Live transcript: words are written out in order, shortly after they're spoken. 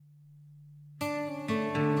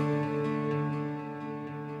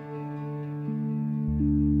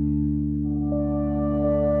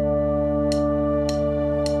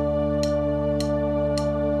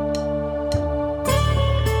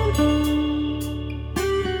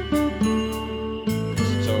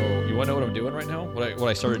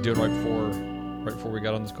I started doing right before we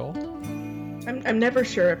got on this call? I'm never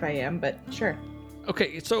sure if I am, but sure.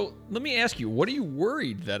 Okay, so let me ask you, what are you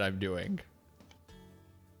worried that I'm doing?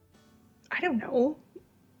 I don't know.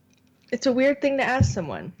 It's a weird thing to ask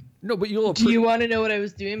someone. No, but you'll... Do you want to know what I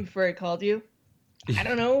was doing before I called you? I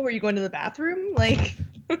don't know. Were you going to the bathroom? Like...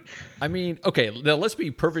 I mean, okay, now let's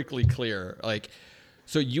be perfectly clear. Like,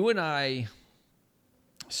 so you and I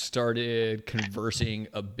started conversing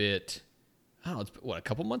a bit, I don't know, it's, what, a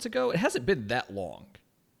couple months ago? It hasn't been that long.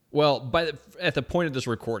 Well, at the point of this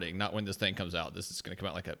recording, not when this thing comes out. This is going to come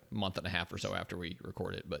out like a month and a half or so after we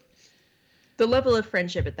record it. But the level of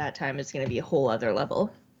friendship at that time is going to be a whole other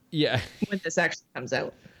level. Yeah. When this actually comes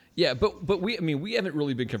out. Yeah, but we haven't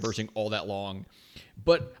really been conversing all that long.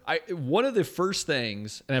 But one of the first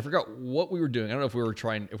things, and I forgot what we were doing. I don't know if we were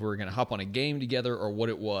going to hop on a game together or what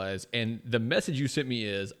it was. And the message you sent me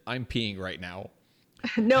is, "I'm peeing right now."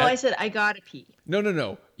 No, I said I gotta pee.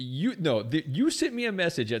 No. You sent me a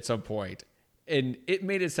message at some point, and it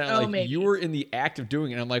made it sound like maybe. You were in the act of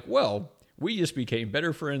doing it. And I'm like, well, we just became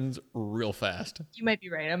better friends real fast. You might be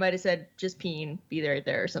right. I might have said just peeing, be right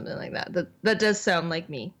there or something like that. That does sound like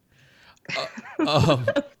me.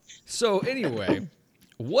 So anyway,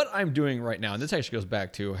 what I'm doing right now, and this actually goes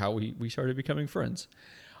back to how we started becoming friends.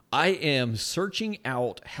 I am searching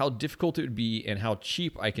out how difficult it would be and how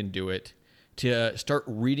cheap I can do it to start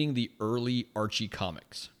reading the early Archie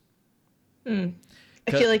comics. I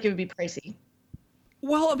feel like it would be pricey.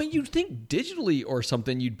 Well, I mean, you'd think digitally or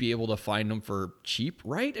something you'd be able to find them for cheap,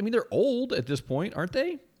 right? I mean, they're old at this point, aren't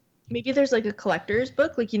they? Maybe there's like a collector's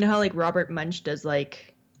book. Like, you know how like Robert Munch does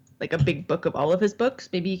like a big book of all of his books?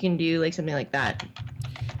 Maybe you can do like something like that.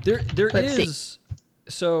 There is.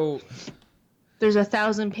 So there's a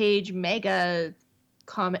 1,000-page mega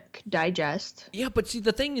comic digest. Yeah, but see,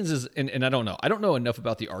 the thing is and I don't know. I don't know enough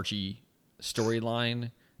about the Archie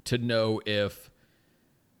storyline to know if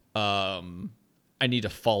I need to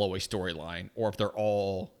follow a storyline or if they're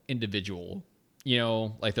all individual,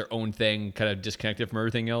 like their own thing, kind of disconnected from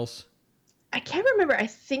everything else. I can't remember. I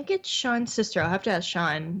think it's Sean's sister. I'll have to ask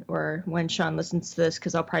Sean or when Sean listens to this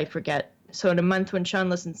because I'll probably forget. So in a month when Sean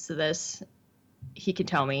listens to this, he can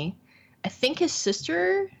tell me. I think his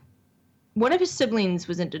sister, one of his siblings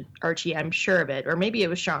was into Archie, I'm sure of it. Or maybe it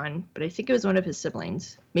was Sean, but I think it was one of his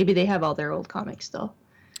siblings. Maybe they have all their old comics still.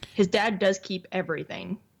 His dad does keep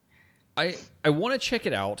everything. I want to check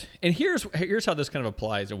it out. And here's how this kind of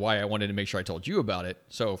applies and why I wanted to make sure I told you about it.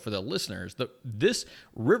 So for the listeners,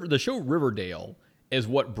 the show Riverdale is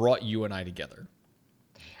what brought you and I together.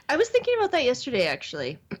 I was thinking about that yesterday,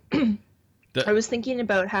 actually. I was thinking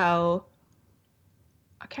about how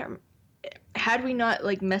had we not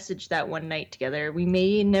like messaged that one night together, we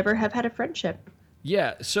may never have had a friendship.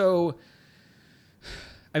 Yeah. So,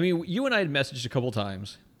 I mean, you and I had messaged a couple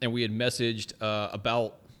times, and we had messaged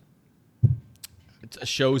about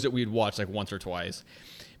shows that we had watched like once or twice.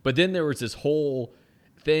 But then there was this whole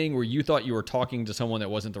thing where you thought you were talking to someone that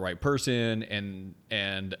wasn't the right person,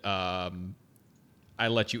 and I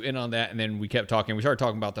let you in on that, and then we kept talking. We started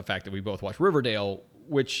talking about the fact that we both watched Riverdale,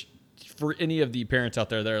 which for any of the parents out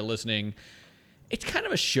there that are listening, it's kind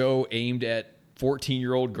of a show aimed at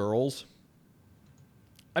 14-year-old girls.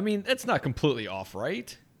 I mean, that's not completely off,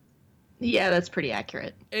 right? Yeah, that's pretty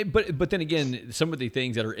accurate. But then again, some of the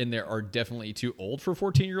things that are in there are definitely too old for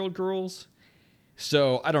 14-year-old girls.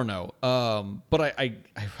 So I don't know. But I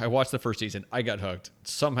watched the first season. I got hooked.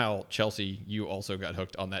 Somehow, Chelsea, you also got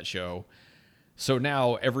hooked on that show. So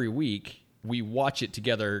now every week we watch it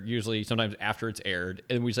together, usually sometimes after it's aired,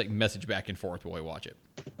 and we just like message back and forth while we watch it.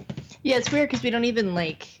 Yeah, it's weird because we don't even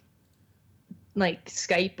like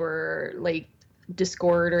Skype or like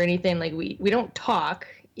Discord or anything. Like we don't talk.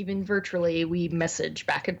 Even virtually, we message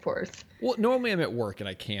back and forth. Well, normally I'm at work and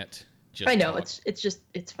I can't just I know, talk.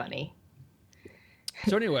 it's funny.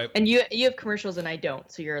 So anyway. And you have commercials and I don't.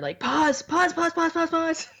 So you're like, pause.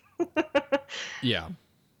 Yeah.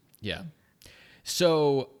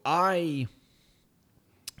 So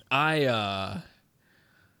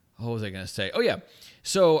what was I going to say? Oh yeah.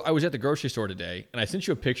 So I was at the grocery store today and I sent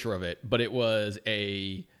you a picture of it, but it was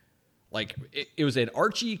it was an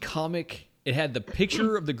Archie comic. It had the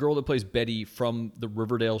picture of the girl that plays Betty from the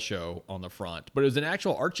Riverdale show on the front, but it was an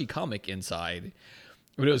actual Archie comic inside.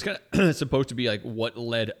 But it was kind of supposed to be like what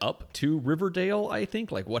led up to Riverdale, I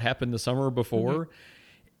think, like what happened the summer before. Mm-hmm.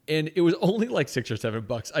 And it was only like $6 or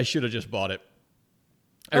 $7. I should have just bought it.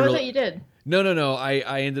 I thought you did. No.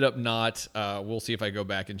 I ended up not. We'll see if I go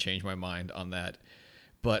back and change my mind on that.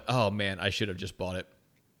 But, oh, man, I should have just bought it.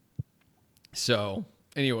 So,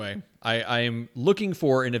 Anyway, I am looking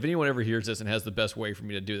for, and if anyone ever hears this and has the best way for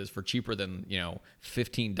me to do this for cheaper than,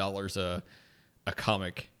 $15 a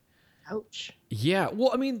comic. Ouch. Yeah,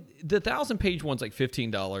 well, I mean, the 1,000-page one's like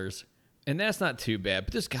 $15, and that's not too bad,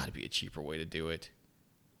 but there's got to be a cheaper way to do it.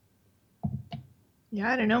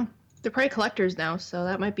 Yeah, I don't know. They're probably collectors now, so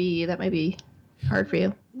that might be hard for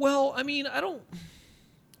you. Well, I mean, I don't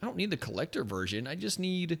need the collector version. I just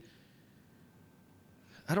need,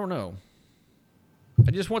 I don't know. I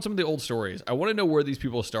just want some of the old stories. I want to know where these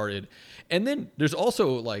people started. And then there's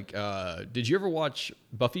also like, did you ever watch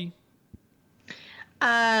Buffy?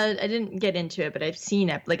 I didn't get into it, but I've seen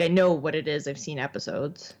it. Like, I know what it is. I've seen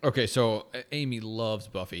episodes. Okay, so Amy loves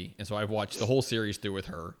Buffy, and so I've watched the whole series through with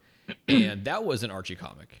her, and that was an Archie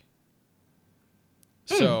comic.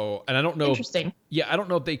 So, and I don't know. Interesting. I don't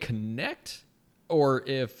know if they connect or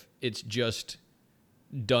if it's just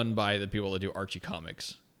done by the people that do Archie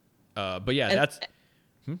comics. But yeah, that's.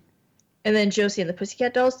 And then Josie and the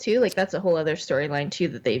Pussycat Dolls too. Like, that's a whole other storyline too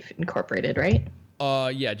that they've incorporated, right?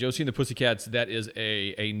 Yeah, Josie and the Pussycats. That is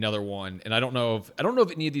another one, and I don't know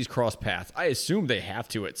if any of these cross paths. I assume they have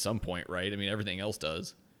to at some point, right? I mean, everything else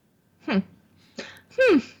does.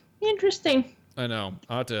 Interesting. I know.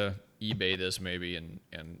 I'll have to eBay this maybe and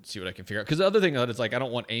see what I can figure out. Because the other thing is like I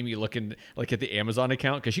don't want Amy looking like at the Amazon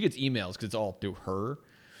account because she gets emails because it's all through her.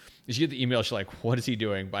 And she get the email. She's like, "What is he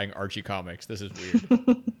doing? Buying Archie comics? This is weird."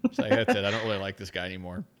 She's like, "That's it. I don't really like this guy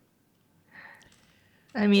anymore."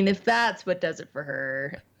 I mean, if that's what does it for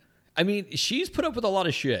her. I mean, she's put up with a lot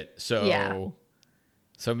of shit, so yeah.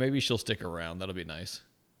 So maybe she'll stick around. That'll be nice.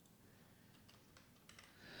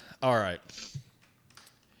 All right.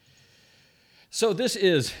 So this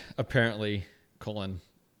is apparently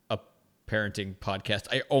a parenting podcast.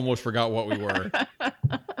 I almost forgot what we were.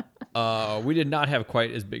 We did not have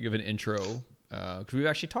quite as big of an intro because we've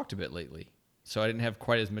actually talked a bit lately. So I didn't have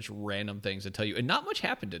quite as much random things to tell you, and not much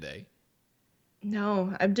happened today.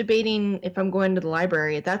 No, I'm debating if I'm going to the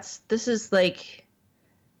library. This is like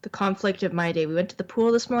the conflict of my day. We went to the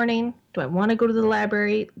pool this morning. Do I want to go to the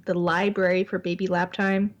library for baby lap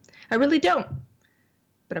time? I really don't,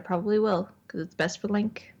 but I probably will because it's best for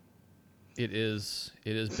Link. It is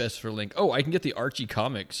best for Link. Oh, I can get the Archie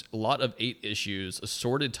comics. A lot of 8 issues,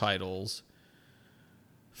 assorted titles.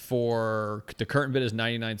 For the current bid is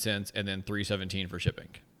 99 cents, and then $3.17 for shipping.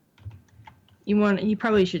 You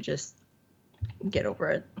probably should just get over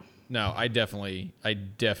it. No, I definitely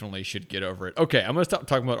should get over it. Okay, I'm gonna stop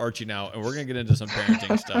talking about Archie now, and we're gonna get into some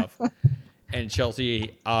parenting stuff. And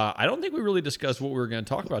Chelsea, I don't think we really discussed what we were gonna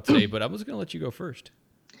talk about today, but I was gonna let you go first.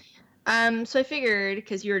 So I figured,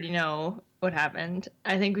 because you already know what happened,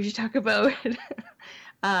 I think we should talk about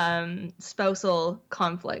spousal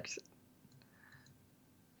conflict.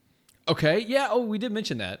 Okay, yeah. Oh, we did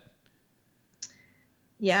mention that.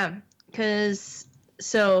 Yeah, because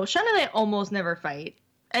Sean and I almost never fight,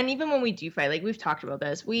 and even when we do fight, like we've talked about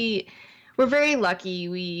this, we're very lucky.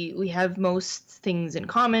 We have most things in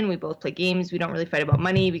common. We both play games. We don't really fight about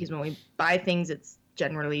money because when we buy things, it's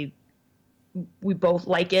generally we both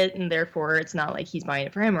like it, and therefore it's not like he's buying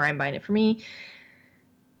it for him or I'm buying it for me.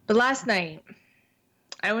 But last night,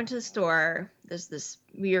 I went to the store.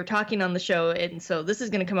 We were talking on the show, and so this is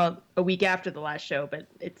going to come out a week after the last show, but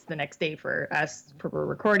it's the next day for us for we're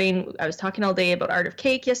recording. I was talking all day about Art of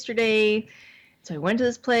Cake yesterday. So I went to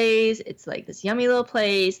this place. It's like this yummy little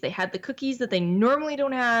place. They had the cookies that they normally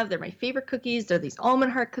don't have. They're my favorite cookies. They're these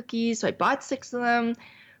almond heart cookies. So I bought 6 of them,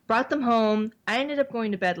 brought them home. I ended up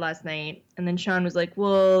going to bed last night, and then Sean was like,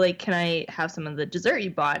 well, like, can I have some of the dessert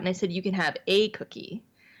you bought? And I said, you can have a cookie.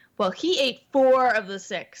 Well, he ate 4 of the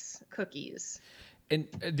 6 cookies. And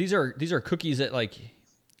these are cookies that like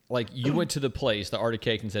you went to the place, the Art of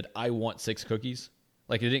Cake, and said, I want 6 cookies.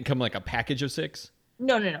 Like it didn't come like a package of 6.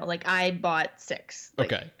 No. Like I bought 6.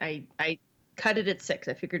 Like, okay. I cut it at 6.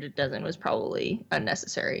 I figured a dozen was probably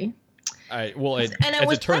unnecessary. I was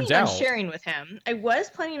planning on sharing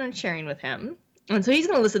with him. And so he's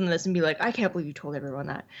going to listen to this and be like, I can't believe you told everyone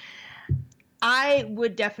that. I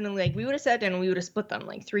would definitely, like, we would have sat down and we would have split them,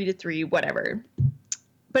 like 3 to 3, whatever.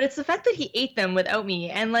 But it's the fact that he ate them without me,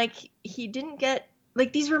 and like he didn't get,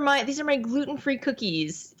 like, these are my gluten-free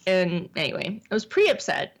cookies. And anyway, I was pretty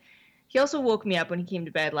upset. He also woke me up when he came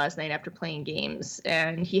to bed last night after playing games,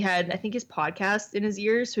 and he had, I think, his podcast in his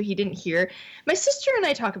ears, so he didn't hear. My sister and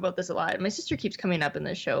I talk about this a lot. My sister keeps coming up in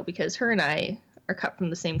this show because her and I are cut from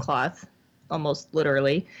the same cloth, almost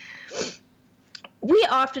literally. We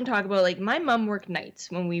often talk about, like, my mom worked nights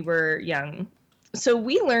when we were young. So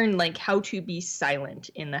we learned, like, how to be silent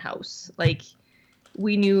in the house. Like,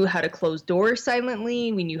 We knew how to close doors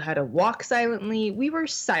silently. We knew how to walk silently. We were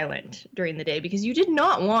silent during the day because you did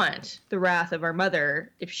not want the wrath of our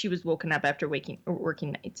mother if she was woken up after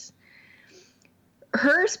working nights.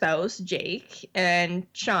 Her spouse, Jake, and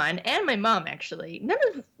Sean, and my mom, actually, none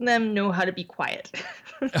of them know how to be quiet.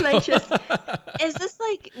 And is this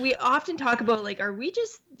like, we often talk about, like, are we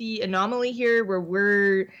just the anomaly here where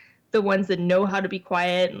we're the ones that know how to be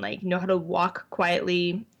quiet and, like, know how to walk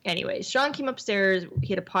quietly? Anyways, Sean came upstairs.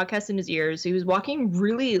 He had a podcast in his ears. So he was walking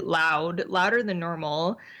really loud, louder than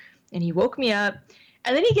normal. And he woke me up.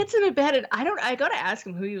 And then he gets into bed, and I got to ask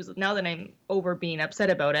him who he was, now that I'm over being upset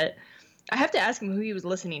about it. I have to ask him who he was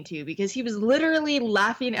listening to because he was literally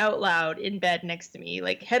laughing out loud in bed next to me,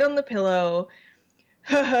 like head on the pillow.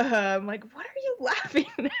 I'm like, what are you laughing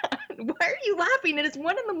at? Why are you laughing? It is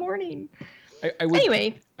 1 a.m.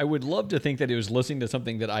 Anyway. I would love to think that he was listening to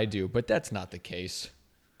something that I do, but that's not the case.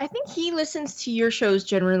 I think he listens to your shows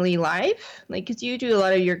generally live, like, because you do a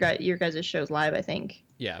lot of your guys' shows live, I think.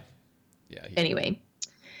 Yeah. Anyway.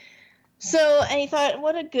 So, and he thought,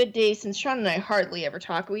 what a good day, since Sean and I hardly ever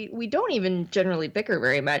talk. We don't even generally bicker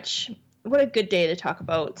very much. What a good day to talk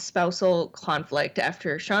about spousal conflict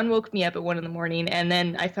after Sean woke me up at 1 a.m. And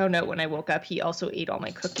then I found out when I woke up, he also ate all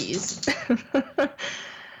my cookies.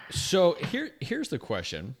 So here's the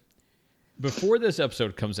question. Before this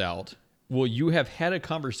episode comes out, will you have had a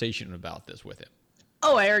conversation about this with him?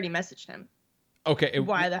 Oh, I already messaged him. Okay.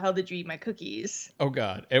 Why the hell did you eat my cookies? Oh,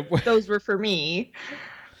 God. Those were for me.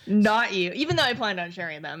 Not you. Even though I planned on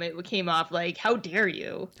sharing them, it came off like, how dare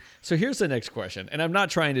you? So here's the next question. And I'm not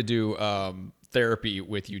trying to do therapy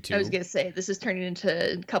with you two. I was going to say, this is turning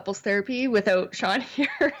into couples therapy without Sean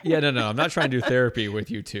here. Yeah, no. I'm not trying to do therapy with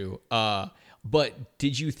you two. But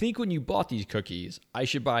did you think when you bought these cookies, I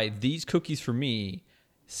should buy these cookies for me,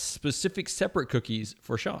 specific separate cookies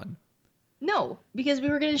for Sean? No, because we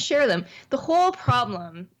were going to share them. The whole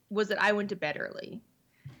problem was that I went to bed early.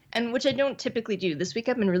 And which I don't typically do. This week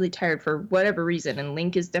I've been really tired for whatever reason, and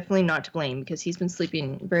Link is definitely not to blame because he's been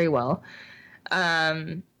sleeping very well.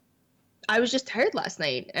 I was just tired last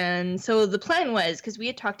night, and so the plan was, because we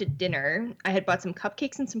had talked at dinner, I had bought some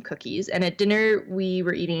cupcakes and some cookies, and at dinner we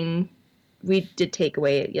did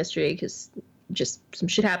takeaway yesterday because just some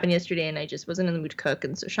shit happened yesterday, and I just wasn't in the mood to cook,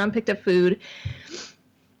 and so Sean picked up food.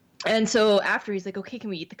 And so after, he's like, okay, can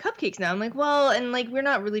we eat the cupcakes now? I'm like, well, and like, we're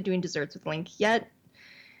not really doing desserts with Link yet.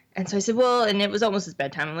 And so I said, well, and it was almost his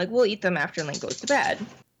bedtime. I'm like, we'll eat them after Link goes to bed.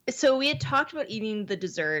 So we had talked about eating the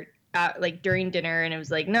dessert like during dinner, and it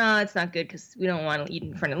was like, no, it's not good because we don't want to eat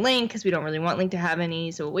in front of Link because we don't really want Link to have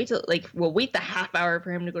any. So we'll wait the half hour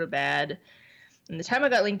for him to go to bed. And the time I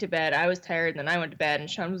got Link to bed, I was tired, and then I went to bed, and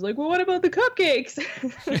Sean was like, well, what about the cupcakes?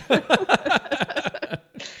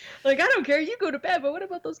 Like, I don't care, you go to bed, but what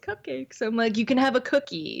about those cupcakes? I'm like, you can have a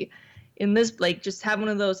cookie in this, like, just have one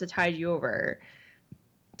of those to tide you over.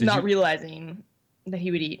 Realizing that he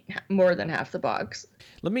would eat more than half the box.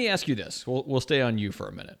 Let me ask you this. We'll stay on you for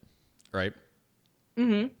a minute, right?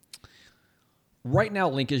 Mm-hmm. Right now,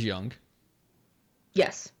 Link is young.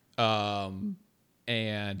 Yes. And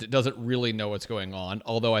doesn't really know what's going on,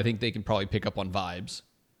 although I think they can probably pick up on vibes.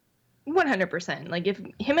 100%. Like, if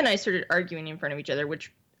him and I started arguing in front of each other,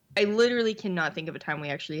 which I literally cannot think of a time we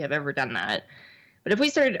actually have ever done that. But if we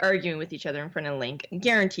started arguing with each other in front of Link,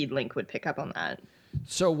 guaranteed Link would pick up on that.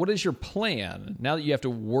 So what is your plan now that you have to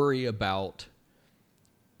worry about,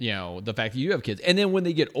 the fact that you have kids? And then when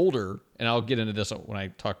they get older, and I'll get into this when I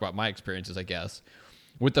talk about my experiences, I guess,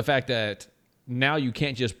 with the fact that now you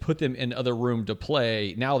can't just put them in other room to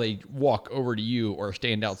play. Now they walk over to you or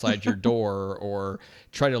stand outside your door or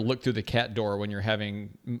try to look through the cat door when you're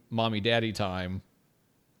having mommy daddy time.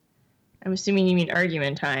 I'm assuming you mean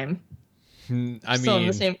argument time. Still on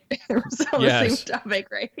the same topic,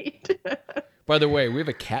 right? By the way, we have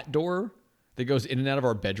a cat door that goes in and out of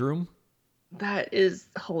our bedroom. That is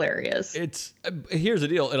hilarious. Here's the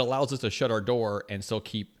deal. It allows us to shut our door and still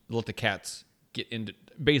let the cats get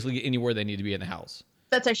anywhere they need to be in the house.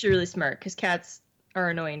 That's actually really smart because cats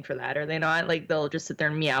are annoying for that, are they not? Like, they'll just sit there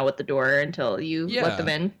and meow at the door until you let them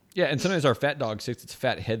in. Yeah, and sometimes our fat dog sticks its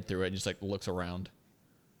fat head through it and just like looks around.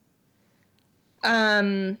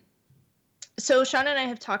 So Sean and I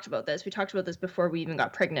have talked about this. We talked about this before we even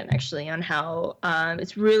got pregnant, actually, on how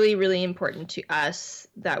it's really, really important to us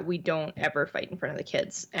that we don't ever fight in front of the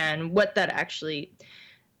kids. And what that actually...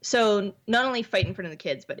 So not only fight in front of the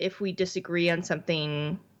kids, but if we disagree on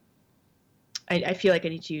something... I feel like I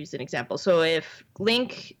need to use an example. So if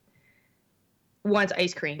Link wants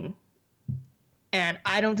ice cream, and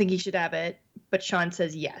I don't think he should have it, but Sean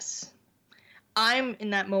says yes, I'm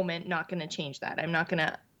in that moment not going to change that. I'm not going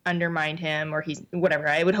to undermine him, or he's whatever.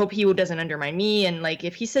 I would hope he doesn't undermine me. And like,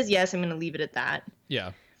 if he says yes, I'm going to leave it at that.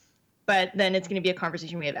 Yeah. But then it's going to be a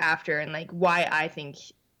conversation we have after, and like why I think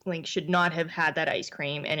Link should not have had that ice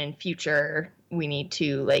cream. And in future, we need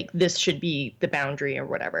to like, this should be the boundary or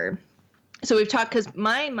whatever. So we've talked, because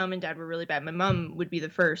my mom and dad were really bad. My mom would be the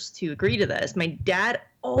first to agree to this. My dad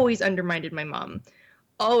always undermined my mom.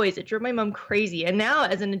 Always. It drove my mom crazy. And now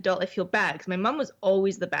as an adult, I feel bad because my mom was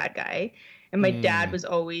always the bad guy. And my dad was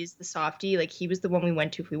always the softie. Like, he was the one we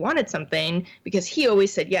went to if we wanted something because he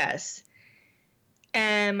always said yes.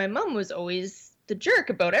 And my mom was always the jerk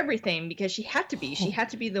about everything because she had to be. She had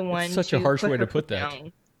to be the one. It's such a harsh way to put that.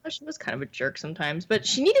 Down. She was kind of a jerk sometimes, but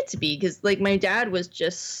she needed to be because, like, my dad was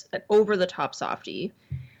just an over-the-top softie.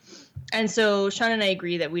 And so Sean and I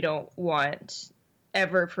agree that we don't want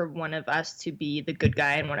ever for one of us to be the good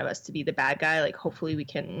guy and one of us to be the bad guy. Like, hopefully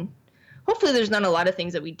there's not a lot of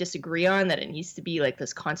things that we disagree on, that it needs to be like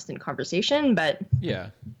this constant conversation, but yeah.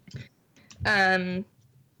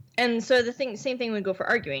 And so same thing would go for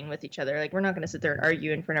arguing with each other. Like, we're not going to sit there and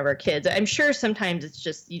argue in front of our kids. I'm sure sometimes it's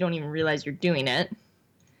just, you don't even realize you're doing it.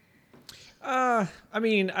 I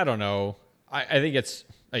mean, I don't know. I think it's,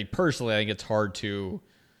 like, personally, I think it's hard to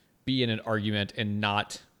be in an argument and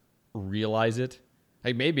not realize it.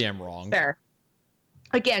 Like, maybe I'm wrong. Fair.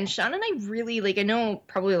 Again, Sean and I really, like, I know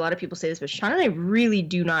probably a lot of people say this, but Sean and I really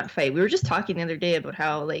do not fight. We were just talking the other day about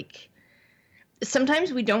how, like,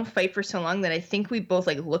 sometimes we don't fight for so long that I think we both,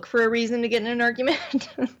 like, look for a reason to get in an argument.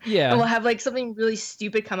 Yeah. And we'll have, like, something really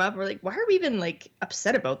stupid come up. And we're like, why are we even, like,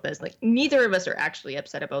 upset about this? Like, neither of us are actually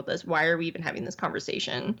upset about this. Why are we even having this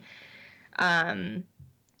conversation?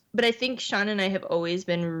 But I think Sean and I have always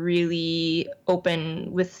been really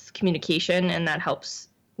open with communication, and that helps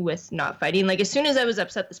with not fighting. Like, as soon as I was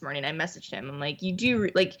upset this morning, I messaged him. I'm like, did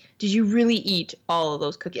you really eat all of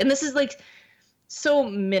those cookies? And this is, like, so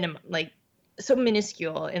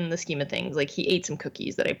minuscule in the scheme of things. Like, he ate some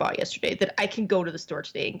cookies that I bought yesterday that I can go to the store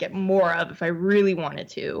today and get more of if I really wanted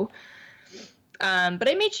to. But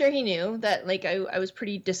I made sure he knew that, like, I was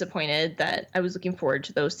pretty disappointed that I was looking forward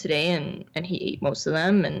to those today, and he ate most of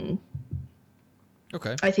them. And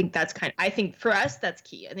okay, I think I think for us, that's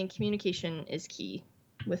key. I think communication is key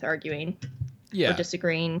with arguing, or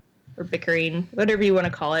disagreeing, or bickering, whatever you want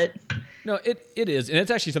to call it. No, it is. And it's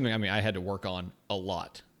actually something, I mean, I had to work on a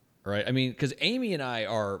lot, right? I mean, because Amy and I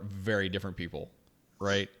are very different people,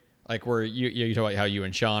 right? Like, where you talk about how you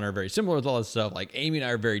and Sean are very similar with all this stuff. Like, Amy and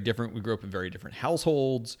I are very different. We grew up in very different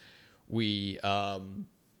households. We have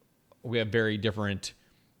very different,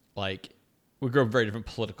 like, we grew up in very different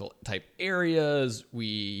political type areas.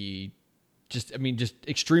 We just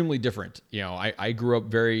extremely different. You know, I grew up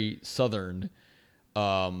very Southern,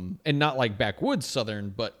 and not like backwoods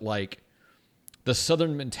Southern, but like the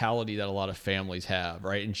Southern mentality that a lot of families have,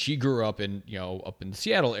 right? And she grew up in, up in the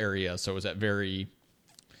Seattle area. So it was that very,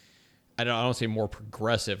 I don't say more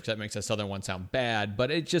progressive because that makes that Southern one sound bad,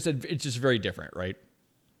 but it's just very different, right?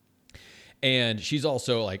 And she's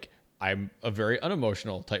also like, I'm a very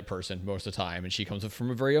unemotional type person most of the time, and she comes from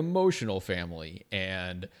a very emotional family,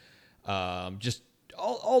 and just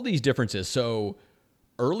all these differences. So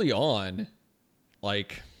early on,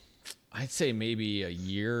 like, I'd say maybe a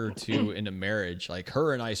year or two into marriage, like,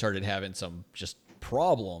 her and I started having some just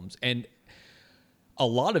problems, and a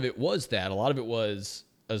lot of it was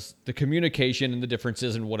as the communication and the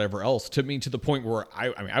differences and whatever else, to the point where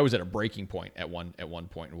I was at a breaking point at one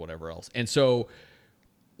point and whatever else. And so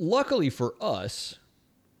luckily for us,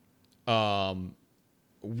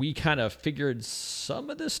 we kind of figured some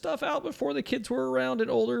of this stuff out before the kids were around and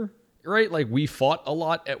older, right? Like, we fought a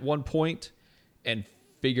lot at one point and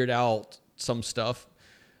figured out some stuff.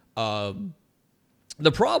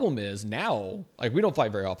 The problem is now, like, we don't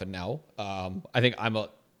fight very often now. I think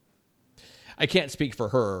I can't speak for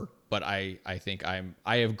her, but I think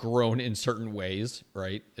I have grown in certain ways,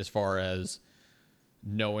 right? As far as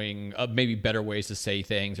knowing maybe better ways to say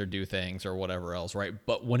things or do things or whatever else, right?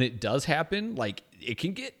 But when it does happen, like, it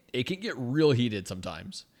can get real heated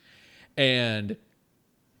sometimes. And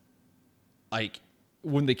like,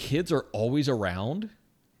 when the kids are always around,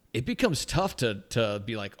 it becomes tough to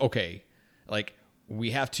be like, okay, like, we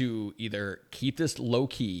have to either keep this low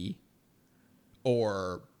key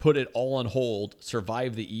or put it all on hold,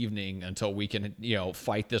 survive the evening until we can,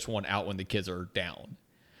 fight this one out when the kids are down.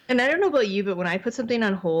 And I don't know about you, but when I put something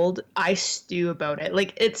on hold, I stew about it.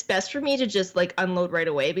 Like, it's best for me to just, like, unload right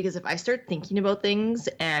away, because if I start thinking about things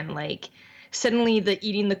and, like, suddenly the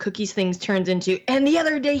eating the cookies things turns into, and the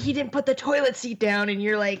other day he didn't put the toilet seat down, and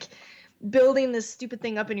you're, like, building this stupid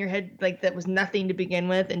thing up in your head, like, that was nothing to begin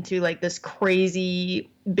with, into, like, this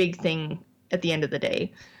crazy big thing at the end of the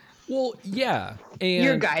day. Well, yeah.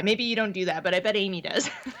 You're a And guy. Maybe you don't do that, but I bet Amy does.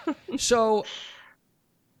 so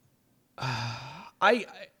I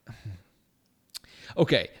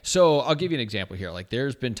okay, so I'll give you an example here. Like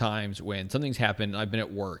there's been times when something's happened and I've been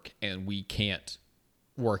at work and we can't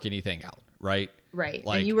work anything out, right? Right.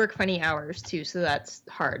 Like And you work funny hours too, so that's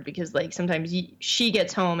hard because like sometimes she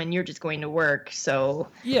gets home and you're just going to work. So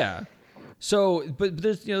yeah. So, but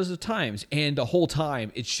there's there's times, and the whole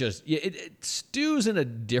time it's just it stews in a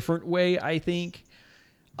different way, I think.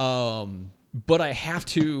 But I have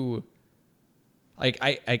to, like,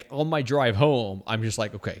 I on my drive home, I'm just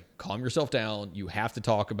like, okay, calm yourself down. You have to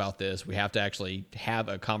talk about this. We have to actually have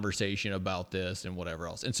a conversation about this and whatever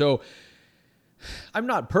else. And so, I'm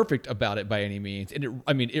not perfect about it by any means, and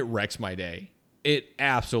it wrecks my day. It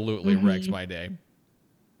absolutely wrecks my day.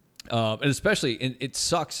 And especially, and it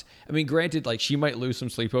sucks. I mean, granted, like she might lose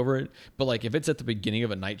some sleep over it, but like if it's at the beginning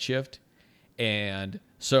of a night shift, and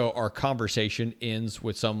so our conversation ends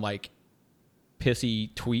with some like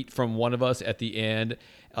pissy tweet from one of us at the end,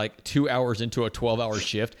 like 2 hours into a 12-hour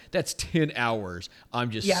shift, that's 10 hours.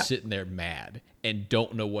 I'm just sitting there mad and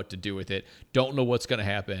don't know what to do with it. Don't know what's going to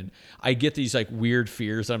happen. I get these like weird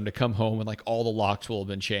fears that I'm going to come home and like all the locks will have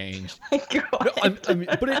been changed. my God. No, I mean,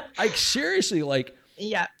 but it, like seriously, like,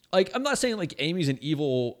 Yeah. like, I'm not saying like Amy's an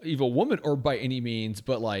evil woman or by any means,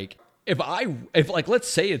 but like if like, let's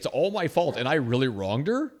say it's all my fault and I really wronged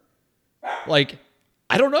her, like,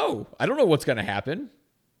 I don't know what's going to happen.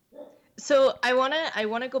 So I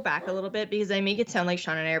wanna go back a little bit because I make it sound like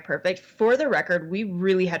Sean and I are perfect. For the record, we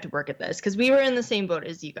really had to work at this because we were in the same boat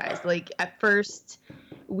as you guys. Like at first,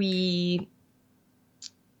 we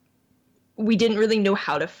didn't really know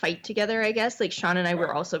how to fight together. I guess like Sean and I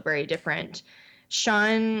were also very different.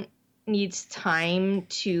 Sean needs time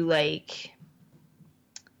to like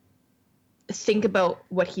think about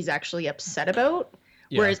what he's actually upset about.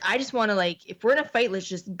 Yeah. Whereas I just want to like, if we're in a fight, let's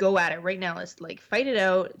just go at it right now. Let's like fight it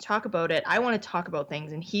out, talk about it. I want to talk about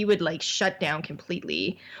things. And he would like shut down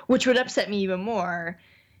completely, which would upset me even more.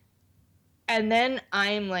 And then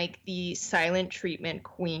I'm like the silent treatment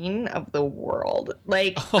queen of the world.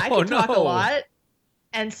 Like I can talk a lot.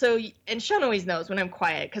 And so, and Sean always knows when I'm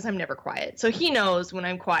quiet because I'm never quiet. So he knows when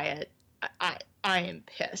I'm quiet, I am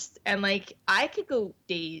pissed. And like, I could go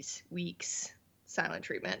days, weeks, silent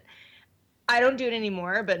treatment. I don't do it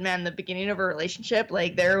anymore, but man, the beginning of a relationship,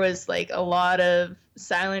 like there was like a lot of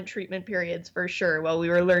silent treatment periods for sure while we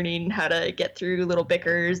were learning how to get through little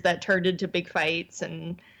bickers that turned into big fights.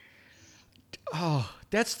 And oh,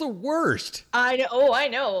 that's the worst. I know. Oh, I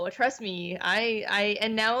know. Trust me.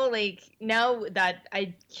 And now that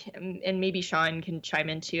and maybe Sean can chime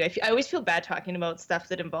in too. I always feel bad talking about stuff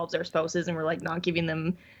that involves our spouses and we're like not giving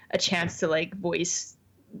them a chance to like voice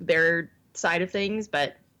their side of things.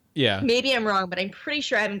 But yeah, maybe I'm wrong, but I'm pretty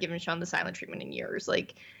sure I haven't given Sean the silent treatment in years.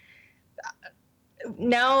 Like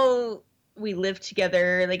now we live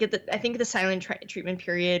together. Like I think the silent treatment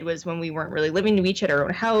period was when we weren't really living to each at our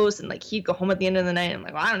own house, and like he'd go home at the end of the night. And I'm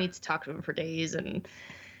like, well, I don't need to talk to him for days, and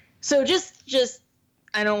so just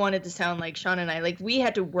I don't want it to sound like Sean and I like we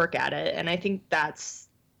had to work at it, and I think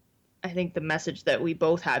the message that we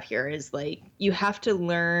both have here is like you have to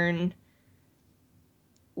learn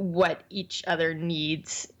what each other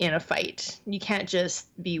needs in a fight. You can't just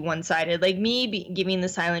be one-sided. Like me giving the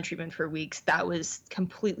silent treatment for weeks, that was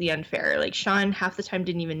completely unfair. Like Sean half the time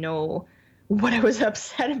didn't even know what I was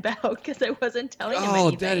upset about because I wasn't telling him anything.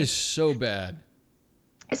 Oh, that is so bad.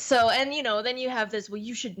 So, and then you have this, well,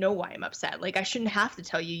 you should know why I'm upset. Like I shouldn't have to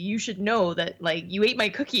tell you. You should know that like you ate my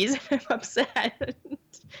cookies and I'm upset.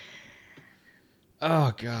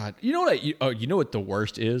 Oh God! You know what? You know what the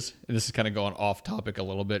worst is, and this is kind of going off topic a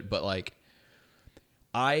little bit, but like,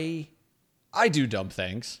 I do dumb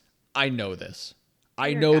things. I know this.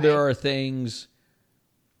 I know there are things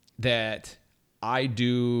that I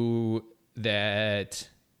do that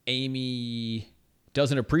Amy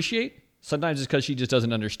doesn't appreciate. Sometimes it's because she just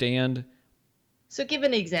doesn't understand. So give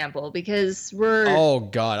an example, because we're. Oh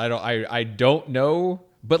God! I don't know,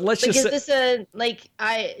 but let's just. Is this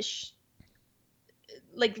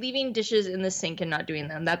like leaving dishes in the sink and not doing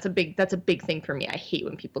them? That's a big thing for me. I hate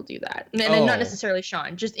when people do that. And not necessarily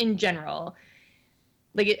Sean, just in general.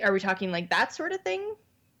 Like, are we talking like that sort of thing?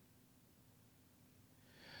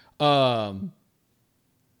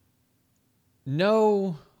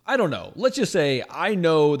 No, I don't know. Let's just say I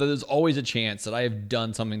know that there's always a chance that I have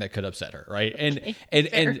done something that could upset her, right?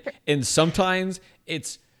 And sometimes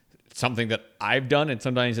it's something that I've done, and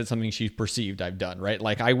sometimes it's something she's perceived I've done, right?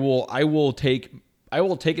 Like I will take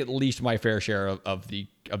at least my fair share of the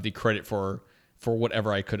credit for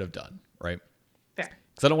whatever I could have done, right? Fair.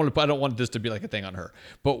 because I don't want this to be like a thing on her.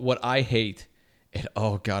 But what I hate, and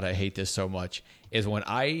oh God, I hate this so much, is when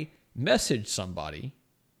I message somebody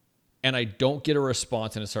and I don't get a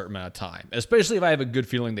response in a certain amount of time, especially if I have a good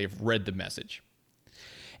feeling they've read the message.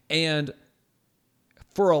 And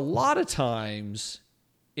for a lot of times,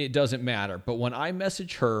 it doesn't matter. But when I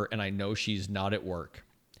message her and I know she's not at work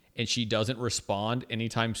and she doesn't respond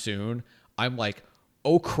anytime soon, I'm like,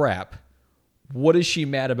 oh crap. What is she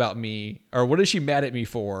mad about me? Or what is she mad at me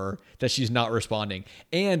for that she's not responding?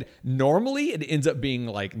 And normally it ends up being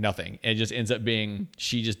like nothing. It just ends up being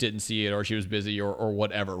she just didn't see it or she was busy or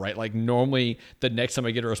whatever, right? Like normally the next time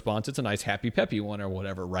I get a response, it's a nice happy peppy one or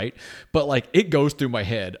whatever, right? But like it goes through my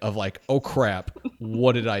head of like, oh crap,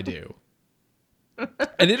 what did I do?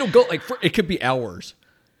 And it'll go like, it could be hours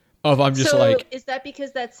of I'm just like. Is that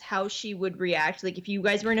because that's how she would react? Like if you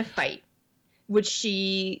guys were in a fight, would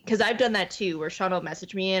she, because I've done that too, where Sean will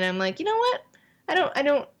message me and I'm like, you know what? I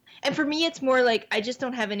don't, and for me, it's more like, I just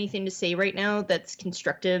don't have anything to say right now that's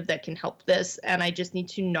constructive, that can help this. And I just need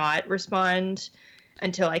to not respond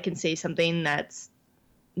until I can say something that's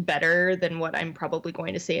better than what I'm probably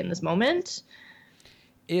going to say in this moment.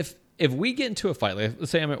 If we get into a fight, like,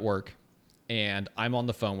 let's say I'm at work and I'm on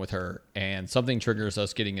the phone with her and something triggers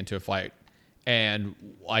us getting into a fight and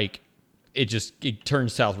like, it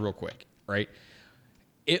turns south real quick. Right.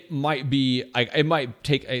 It might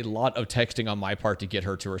take a lot of texting on my part to get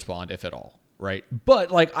her to respond, if at all. Right.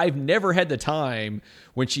 But like, I've never had the time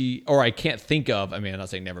when I can't think of, I'm not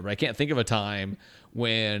saying never, but I can't think of a time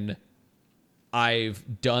when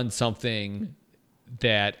I've done something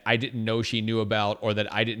that I didn't know she knew about, or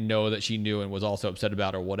that I didn't know that she knew and was also upset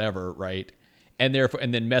about, or whatever. Right. And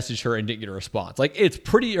then message her and didn't get a response. Like, it's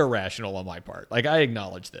pretty irrational on my part. Like, I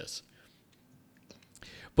acknowledge this,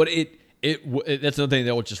 but that's another thing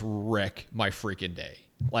that will just wreck my freaking day.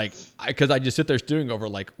 Like, because I just sit there stewing over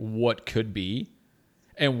like what could be,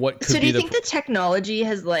 and what could be. So do you think the technology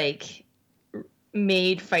has like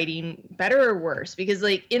made fighting better or worse? Because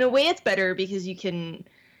like in a way it's better because you can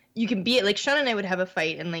be it. Like Sean and I would have a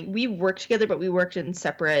fight and like we worked together, but we worked in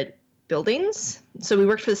separate buildings. So we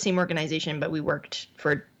worked for the same organization, but we worked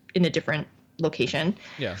in a different location.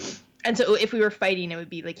 Yeah. And so if we were fighting, it would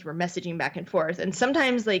be like you were messaging back and forth. And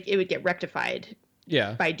sometimes like it would get rectified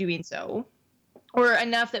by doing so. Or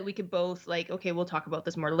enough that we could both like, okay, we'll talk about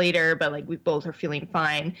this more later, but like we both are feeling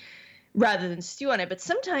fine rather than stew on it. But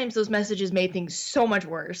sometimes those messages made things so much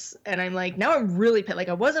worse. And I'm like, now I'm really pissed. Like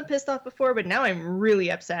I wasn't pissed off before, but now I'm really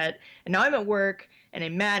upset. And now I'm at work and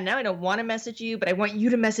I'm mad. Now I don't want to message you, but I want you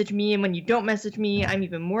to message me. And when you don't message me, I'm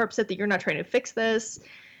even more upset that you're not trying to fix this.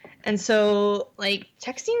 And so, like,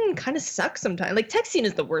 texting kind of sucks sometimes. Like, texting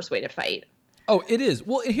is the worst way to fight. Oh, it is.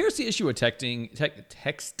 Well, here's the issue with texting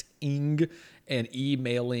and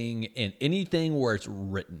emailing and anything where it's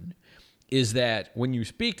written, is that when you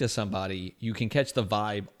speak to somebody, you can catch the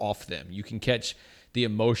vibe off them. You can catch the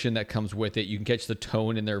emotion that comes with it. You can catch the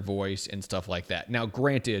tone in their voice and stuff like that. Now,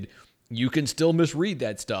 granted, you can still misread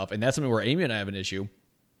that stuff. And that's something where Amy and I have an issue,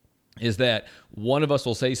 is that one of us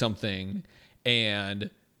will say something and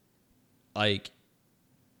like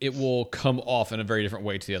it will come off in a very different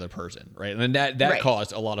way to the other person, right? And then that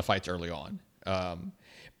caused a lot of fights early on.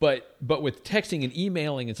 But with texting and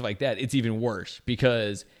emailing and stuff like that, it's even worse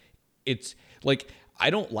because it's like I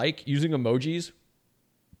don't like using emojis,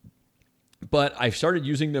 but I've started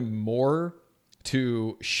using them more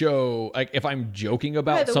to show like if I'm joking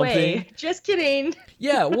about something. By the way, just kidding.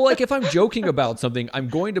 Yeah, well, like if I'm joking about something, I'm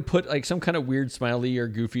going to put like some kind of weird smiley or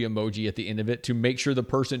goofy emoji at the end of it to make sure the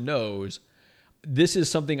person knows this is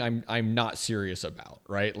something I'm not serious about,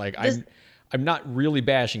 right? Like I'm not really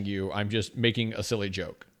bashing you. I'm just making a silly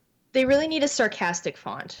joke. They really need a sarcastic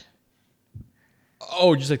font.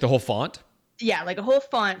 Oh, just like the whole font? Yeah, like a whole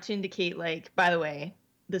font to indicate like, by the way,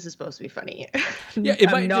 this is supposed to be funny. Yeah, it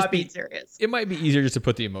might not just be serious. It might be easier just to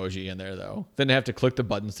put the emoji in there though, than to have to click the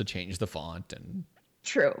buttons to change the font and.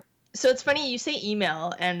 True. So it's funny you say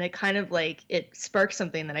email, and it kind of like it sparks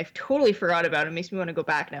something that I've totally forgot about. It makes me want to go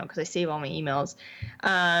back now because I save all my emails.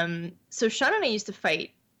 So Sean and I used to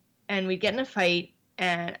fight, and we'd get in a fight,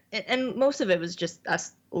 and most of it was just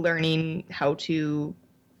us learning how to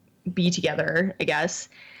be together, I guess.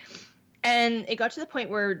 And it got to the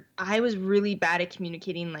point where I was really bad at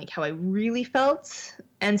communicating like how I really felt.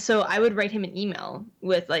 And so I would write him an email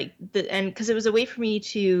with like because it was a way for me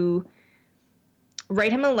to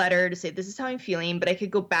write him a letter to say, this is how I'm feeling, but I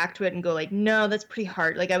could go back to it and go like, no, that's pretty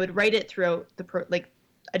hard. Like I would write it throughout like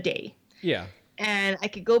a day. Yeah. And I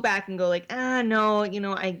could go back and go like, no,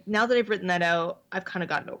 now that I've written that out, I've kind of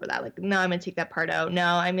gotten over that. Like, no, I'm gonna take that part out.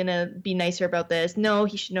 No, I'm gonna be nicer about this. No,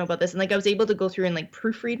 he should know about this. And like I was able to go through and like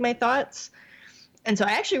proofread my thoughts. And so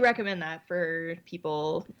I actually recommend that for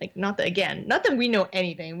people, like not that we know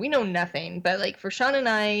anything, we know nothing, but like for Sean and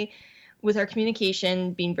I, with our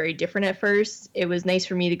communication being very different at first, it was nice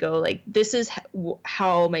for me to go like, this is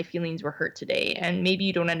how my feelings were hurt today. And maybe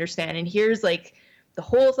you don't understand. And here's like the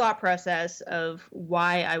whole thought process of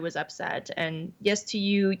why I was upset. And yes, to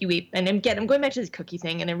you ate, and again, I'm going back to this cookie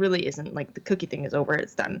thing, and it really isn't like the cookie thing is over,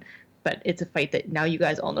 it's done, but it's a fight that now you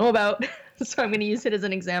guys all know about. So I'm going to use it as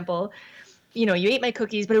an example. You ate my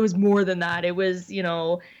cookies, but it was more than that. It was, you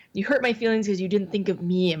hurt my feelings because you didn't think of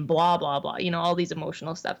me and blah, blah, blah. All these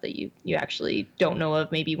emotional stuff that you actually don't know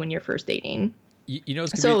of maybe when you're first dating.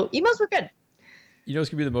 Emails were good. What's going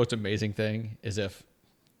to be the most amazing thing is if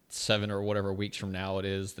 7 or whatever weeks from now it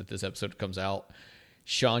is that this episode comes out,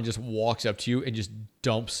 Sean just walks up to you and just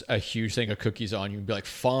dumps a huge thing of cookies on you and be like,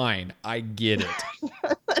 fine, I get it.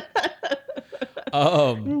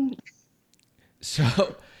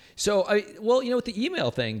 With the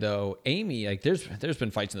email thing though, Amy, like there's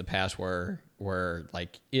been fights in the past where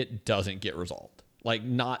like it doesn't get resolved, like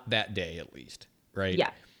not that day at least, right? Yeah.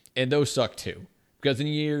 And those suck too, because then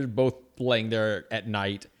you're both laying there at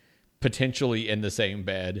night, potentially in the same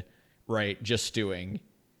bed, right, just stewing.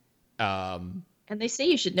 And they say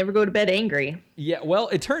you should never go to bed angry. Yeah, well,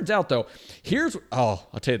 it turns out though, I'll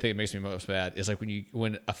tell you the thing that makes me most mad is like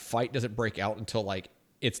when a fight doesn't break out until like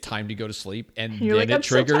it's time to go to sleep, and you're then like, it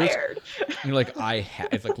triggers. So tired. And you're like,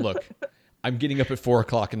 it's like, look, I'm getting up at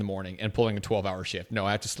 4:00 in the morning and pulling a 12-hour shift. No,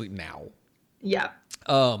 I have to sleep now. Yeah.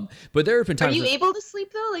 But there have been times. Are you able to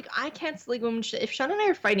sleep though? Like I can't sleep if Sean and I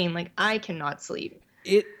are fighting. Like I cannot sleep.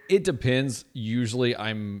 It depends. Usually,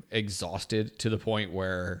 I'm exhausted to the point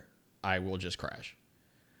where I will just crash.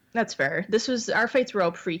 That's fair. Our fights were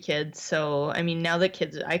all pre-kids, so I mean, now that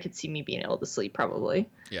kids, I could see me being able to sleep probably.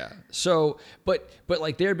 Yeah. So, but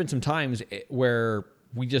like there have been some times where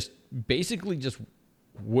we just basically just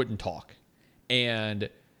wouldn't talk, and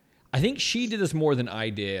I think she did this more than I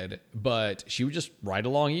did, but she would just write a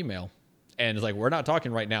long email, and it's like, we're not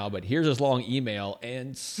talking right now, but here's this long email,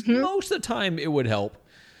 and most of the time it would help.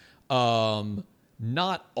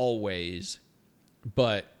 Not always.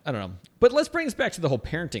 But I don't know. But let's bring us back to the whole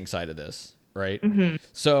parenting side of this, right? Mm-hmm.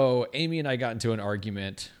 So Amy and I got into an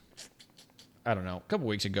argument, I don't know, a couple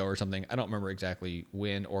weeks ago or something. I don't remember exactly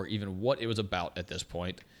when or even what it was about at this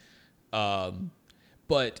point.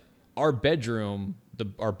 But our bedroom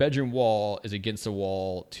wall is against the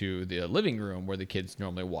wall to the living room where the kids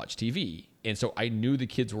normally watch TV. And so I knew the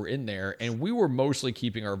kids were in there, and we were mostly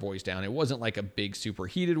keeping our voice down. It wasn't like a big, super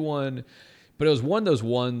heated one. But it was one of those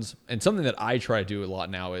ones, and something that I try to do a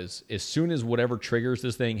lot now is, as soon as whatever triggers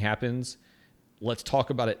this thing happens, let's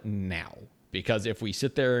talk about it now. Because if we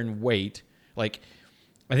sit there and wait, like,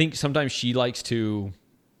 I think sometimes she likes to,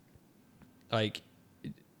 like,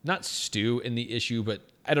 not stew in the issue, but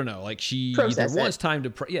I don't know, like she either wants time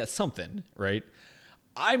to, something, right?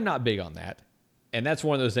 I'm not big on that. And that's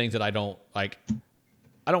one of those things that I don't like.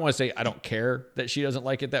 I don't want to say I don't care that she doesn't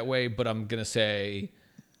like it that way, but I'm going to say,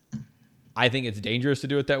 I think it's dangerous to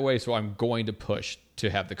do it that way, so I'm going to push to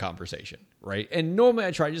have the conversation, right? And normally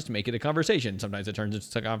I try just to make it a conversation. Sometimes it turns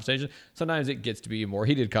into a conversation. Sometimes it gets to be a more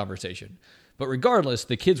heated conversation. But regardless,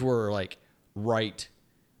 the kids were like right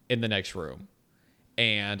in the next room.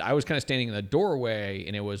 And I was kind of standing in the doorway,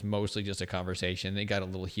 and it was mostly just a conversation. They got a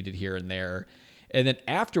little heated here and there. And then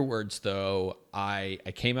afterwards, though, I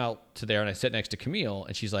came out to there, and I sat next to Camille,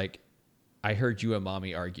 and she's like, I heard you and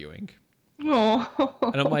Mommy arguing. Oh.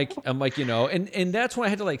 And I'm like, and that's when I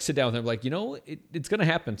had to like sit down with him, like, it's going to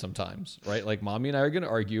happen sometimes, right? Like Mommy and I are going to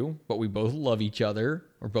argue, but we both love each other.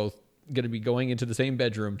 We're both going to be going into the same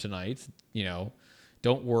bedroom tonight.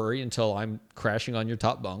 Don't worry until I'm crashing on your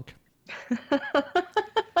top bunk.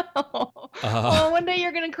 One day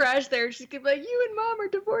you're going to crash there. She's going to be like, you and Mom are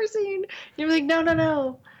divorcing. You're like,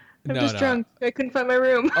 no. I'm just drunk. I couldn't find my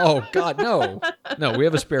room. Oh God, no. No, we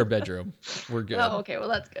have a spare bedroom. We're good. Oh, okay. Well,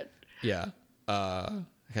 that's good. Yeah. I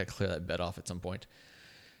gotta clear that bed off at some point.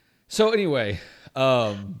 So anyway,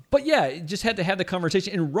 but yeah, just had to have the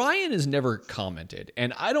conversation. And Ryan has never commented.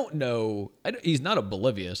 And I don't know, he's not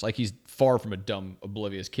oblivious. Like he's far from a dumb,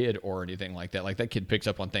 oblivious kid or anything like that. Like that kid picks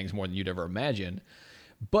up on things more than you'd ever imagine.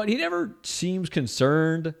 But he never seems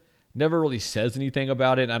concerned, never really says anything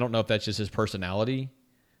about it. And I don't know if that's just his personality.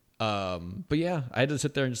 But yeah, I had to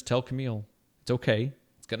sit there and just tell Camille, it's okay.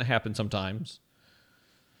 It's going to happen sometimes.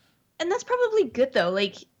 And that's probably good though.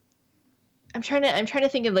 Like I'm trying to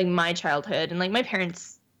think of like my childhood, and like my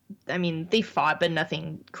parents I mean, they fought, but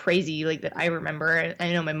nothing crazy like that I remember.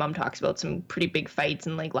 I know my mom talks about some pretty big fights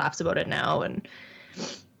and like laughs about it now.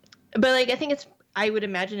 But like, I think I would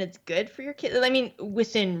imagine it's good for your kids. I mean,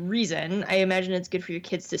 within reason, I imagine it's good for your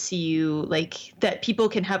kids to see you like that people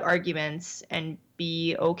can have arguments and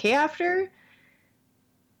be okay after,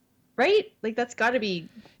 right? Like that's got to be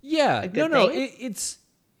Yeah, a good no, thing.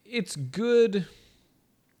 it's good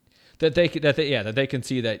that they can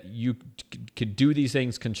see that you can do these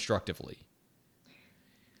things constructively.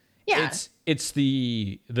 Yeah. It's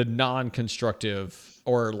the non-constructive,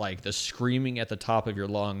 or like the screaming at the top of your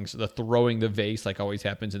lungs, the throwing the vase like always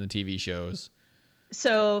happens in the TV shows.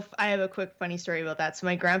 So I have a quick funny story about that. So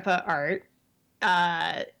my grandpa Art,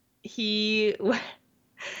 he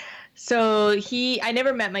I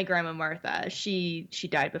never met my grandma Martha. She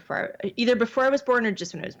died either before I was born or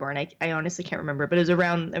just when I was born. I honestly can't remember, but it was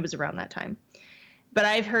around that time. But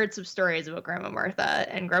I've heard some stories about Grandma Martha,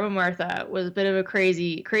 and Grandma Martha was a bit of a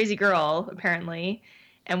crazy girl apparently.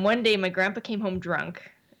 And one day my grandpa came home drunk,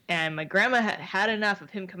 and my grandma had enough of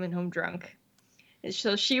him coming home drunk. And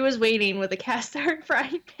so she was waiting with a cast iron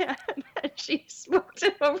frying pan, and she smoked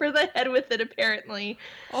him over the head with it apparently.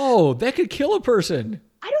 Oh, that could kill a person.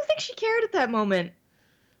 I don't think she cared at that moment.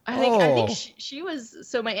 I think she was.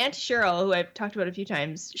 So my Auntie Cheryl, who I've talked about a few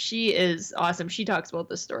times, she is awesome. She talks about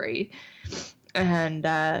this story, and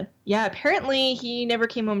yeah, apparently he never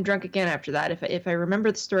came home drunk again after that. If I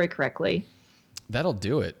remember the story correctly, That'll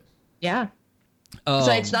do it. yeah.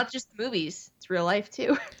 So it's not just movies; it's real life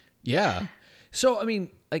too. Yeah. So I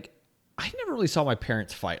mean, like, I never really saw my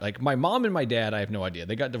parents fight. Like my mom and my dad, I have no idea.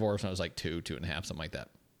 They got divorced when I was like 2.5, something like that.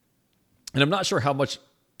 And I'm not sure how much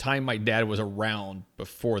time my dad was around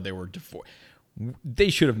before they were divorced. They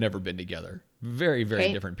should have never been together. Very,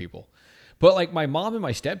 very different people. But like my mom and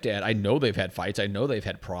my stepdad, I know they've had fights. I know they've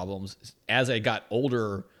had problems. As I got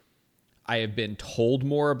older, I have been told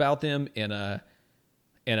more about them in a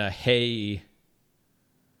hey.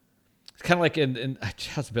 It's kind of like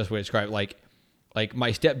that's the best way to describe it. Like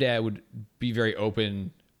my stepdad would be very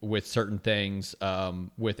open with certain things.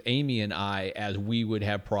 With Amy and I, as we would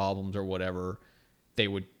have problems or whatever,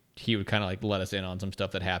 he would kind of like let us in on some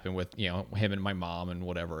stuff that happened with, him and my mom and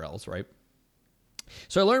whatever else, right?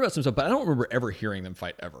 So I learned about some stuff, but I don't remember ever hearing them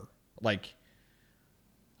fight ever. Like,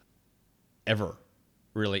 ever,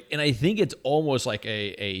 really. And I think it's almost like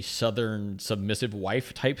a Southern submissive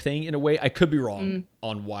wife type thing in a way. I could be wrong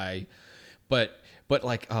on why, but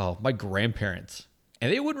like, oh, my grandparents,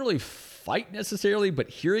 and they wouldn't really fight necessarily, but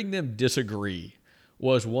hearing them disagree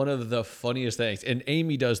was one of the funniest things. And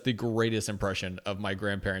Amy does the greatest impression of my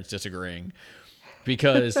grandparents disagreeing,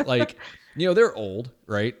 because like, they're old,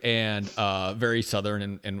 right? And very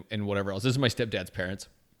Southern and whatever else. This is my stepdad's parents.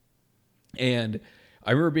 And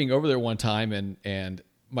I remember being over there one time and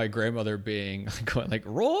my grandmother going like,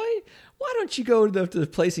 Roy, why don't you go to the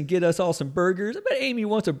place and get us all some burgers? I bet Amy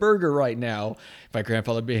wants a burger right now. My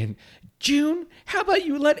grandfather being, June, how about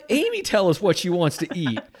you let Amy tell us what she wants to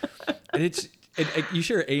eat? And you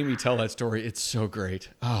hear Amy tell that story. It's so great.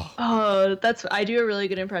 Oh, I do a really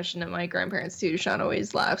good impression of my grandparents too. Sean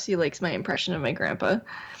always laughs. He likes my impression of my grandpa.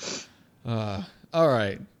 All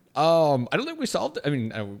right. I don't think we solved it. I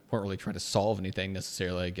mean, I weren't really trying to solve anything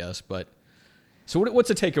necessarily, I guess. But so what's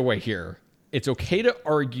the takeaway here? It's okay to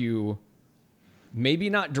argue, maybe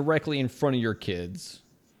not directly in front of your kids.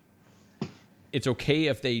 It's okay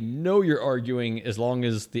if they know you're arguing, as long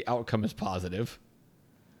as the outcome is positive.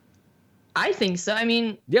 I think so. I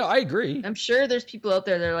mean, yeah, I agree. I'm sure there's people out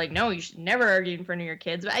there that are like, no, you should never argue in front of your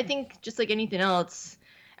kids. But I think just like anything else,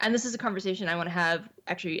 and this is a conversation I want to have.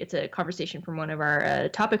 Actually, it's a conversation from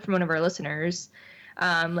topic from one of our listeners.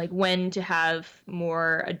 Like when to have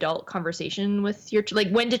more adult conversation with like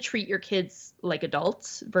when to treat your kids like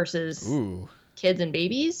adults versus kids and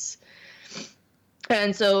babies.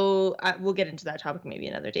 And so we'll get into that topic maybe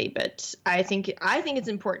another day. But I think it's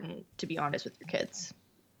important to be honest with your kids.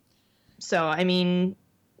 So, I mean,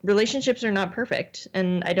 relationships are not perfect.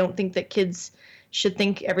 And I don't think that kids should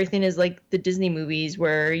think everything is like the Disney movies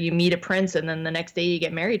where you meet a prince and then the next day you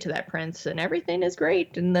get married to that prince and everything is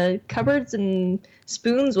great. And the cupboards and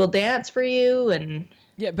spoons will dance for you. And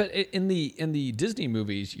yeah, but in the Disney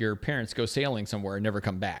movies, your parents go sailing somewhere and never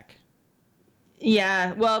come back.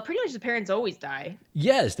 Yeah, well, pretty much the parents always die.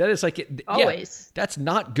 Yes, that is like it. Always. Yeah, that's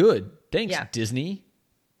not good. Thanks, Disney.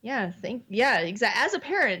 Yeah, exactly. As a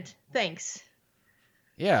parent, thanks.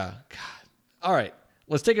 Yeah. God. All right.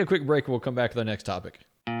 Let's take a quick break. We'll come back to the next topic.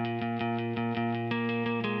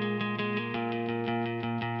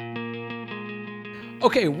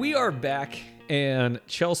 Okay, we are back. And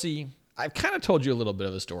Chelsea, I've kind of told you a little bit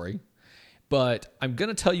of a story. but I'm going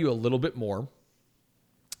to tell you a little bit more.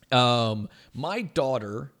 My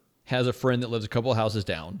daughter has a friend that lives a couple of houses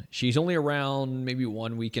down. She's only around maybe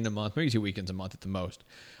 1 weekend a month, maybe 2 weekends a month at the most.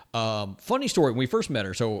 Funny story, when we first met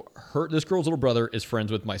her, this girl's little brother is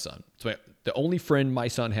friends with my son. So the only friend my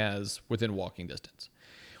son has within walking distance.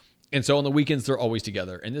 And so on the weekends, they're always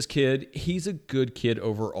together. And this kid, he's a good kid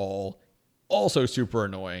overall, also super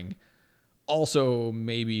annoying, also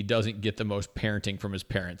maybe doesn't get the most parenting from his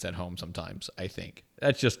parents at home sometimes, I think.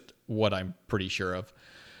 That's just what I'm pretty sure of.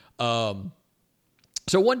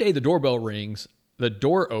 So one day the doorbell rings, the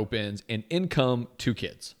door opens, and in come 2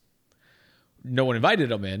 kids. No one invited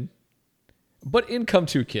them in, but in come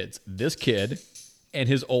 2 kids. This kid and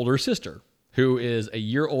his older sister, who is a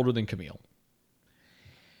year older than Camille.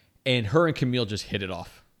 And her and Camille just hit it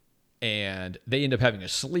off. And they end up having a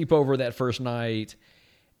sleepover that first night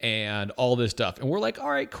and all this stuff. And we're like, all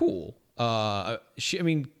right, cool. Camille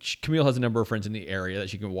has a number of friends in the area that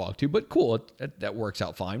she can walk to, but cool, that works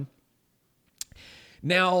out fine.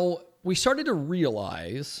 Now, we started to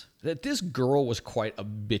realize that this girl was quite a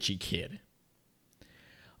bitchy kid.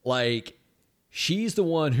 Like, she's the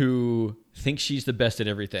one who thinks she's the best at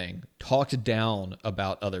everything, talks down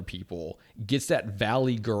about other people, gets that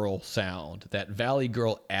Valley Girl sound, that Valley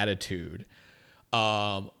Girl attitude,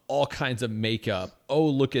 all kinds of makeup. Oh,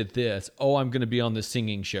 look at this. Oh, I'm going to be on the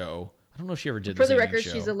singing show. I don't know if she ever did the singing show. For the record,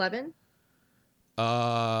 she's 11.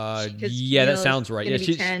 Yeah, that sounds right. Yeah,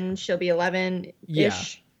 she's 10. She'll be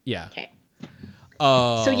 11-ish. Yeah. Okay.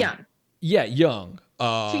 So young. Yeah, young.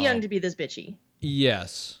 Too young to be this bitchy.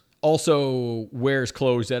 Yes. Also wears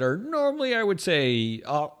clothes that are normally, I would say,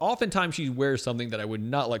 oftentimes she wears something that I would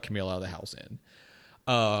not let Camille out of the house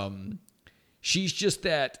in. She's just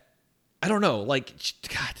that, I don't know, like,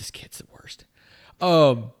 God, this kid's the worst.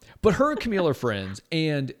 But her and Camille are friends,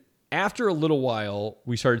 and after a little while,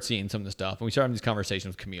 we started seeing some of the stuff, and we started having these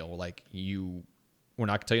conversations with Camille. We're like, we're not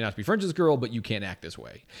going to tell you not to be friends with this girl, but you can't act this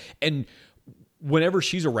way. And whenever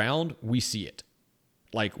she's around, we see it.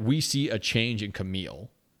 Like, we see a change in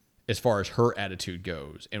Camille as far as her attitude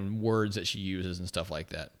goes and words that she uses and stuff like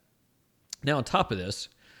that. Now, on top of this,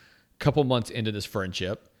 a couple months into this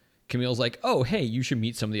friendship, Camille's like, oh, hey, you should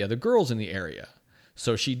meet some of the other girls in the area.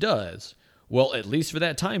 So she does. Well, at least for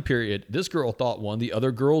that time period, this girl thought one of the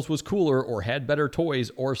other girls was cooler or had better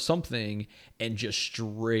toys or something and just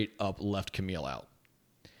straight up left Camille out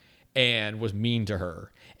and was mean to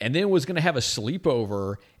her. And then was going to have a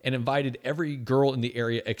sleepover and invited every girl in the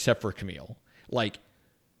area except for Camille. Like,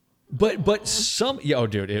 but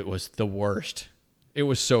dude, it was the worst. It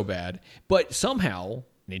was so bad. But somehow,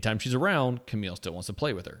 anytime she's around, Camille still wants to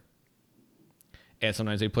play with her. And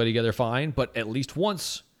sometimes they play together fine, but at least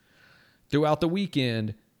once throughout the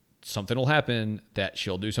weekend, something will happen that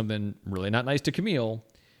she'll do something really not nice to Camille.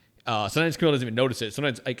 Sometimes Camille doesn't even notice it.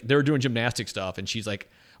 Sometimes like they're doing gymnastic stuff and she's like,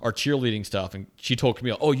 or cheerleading stuff. And she told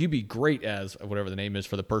Camille, oh, you'd be great as whatever the name is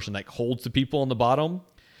for the person that holds the people on the bottom.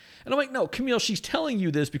 And I'm like, no, Camille, she's telling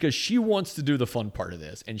you this because she wants to do the fun part of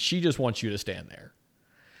this. And she just wants you to stand there.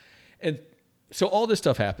 And so all this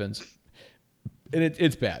stuff happens and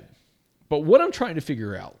it's bad. But what I'm trying to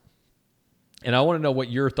figure out, and I want to know what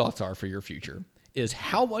your thoughts are for your future, is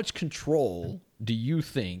how much control do you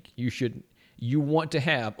think you want to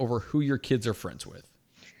have over who your kids are friends with?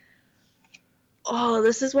 Oh,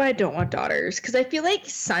 this is why I don't want daughters. Because I feel like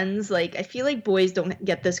sons, I feel like boys don't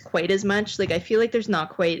get this quite as much. Like, I feel like there's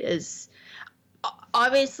not quite as,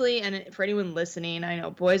 obviously, and for anyone listening, I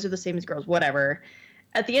know boys are the same as girls, whatever.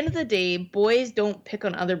 At the end of the day, boys don't pick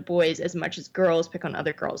on other boys as much as girls pick on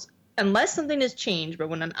other girls. Unless something has changed. But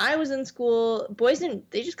when I was in school, boys didn't,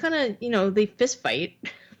 they just kind of, they fist fight.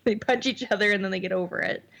 They punch each other and then they get over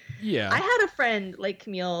it. Yeah. I had a friend like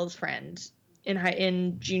Camille's friend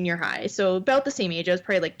in junior high. So about the same age. I was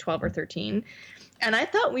probably like 12 or 13. And I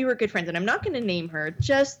thought we were good friends. And I'm not going to name her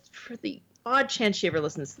just for the odd chance she ever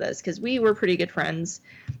listens to this, because we were pretty good friends.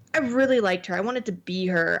 I really liked her. I wanted to be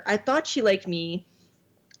her. I thought she liked me.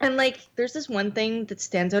 And there's this one thing that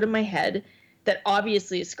stands out in my head that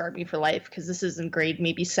obviously has scarred me for life, because this is in grade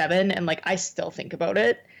maybe 7, and I still think about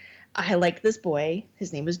it. I liked this boy.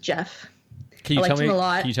 His name was Jeff. Can you tell me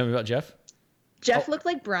about Jeff? Jeff looked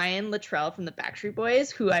like Brian Luttrell from the Backstreet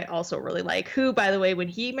Boys, who I also really like. Who, by the way, when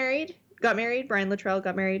he got married, Brian Luttrell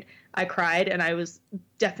got married, I cried, and I was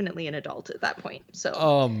definitely an adult at that point.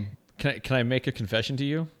 So, can I make a confession to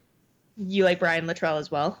you? You like Brian Luttrell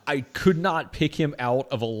as well? I could not pick him out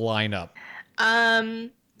of a lineup.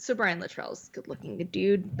 So Brian Luttrell's good-looking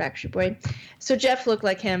dude, Backstreet Boy. So Jeff looked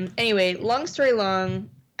like him. Anyway, long story long,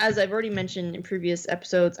 as I've already mentioned in previous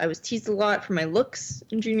episodes, I was teased a lot for my looks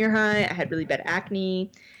in junior high. I had really bad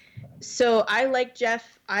acne. So I like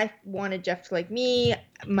Jeff. I wanted Jeff to like me.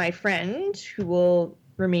 My friend, who will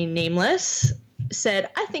remain nameless, said,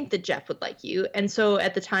 I think that Jeff would like you. And so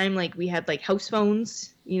at the time, like, we had like house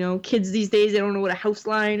phones. You know, kids these days, they don't know what a house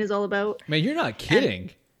line is all about. Man, you're not And kidding.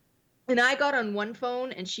 and I got on one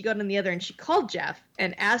phone and she got on the other, and she called Jeff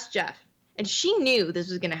and asked Jeff. And she knew this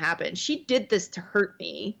was going to happen. She did this to hurt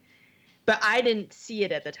me, but I didn't see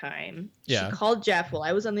it at the time. Yeah. She called Jeff while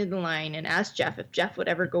I was on the other line and asked Jeff if Jeff would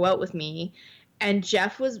ever go out with me. And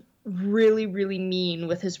Jeff was really, really mean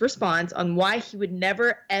with his response on why he would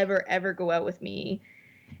never, ever, ever go out with me.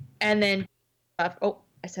 And then, oh,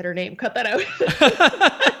 I said her name. Cut that out.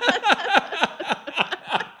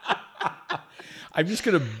 I'm just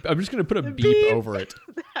gonna put a beep over it.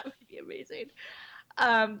 That would be amazing.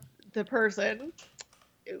 The person,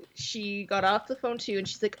 she got off the phone too, and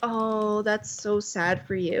she's like, "Oh, that's so sad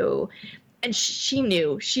for you." And she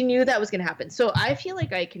knew that was going to happen. So I feel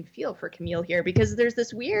like I can feel for Camille here, because there's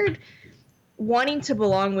this weird wanting to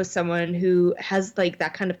belong with someone who has like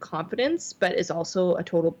that kind of confidence, but is also a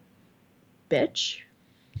total bitch.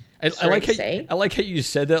 I like how you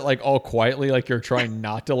said that like all quietly, like you're trying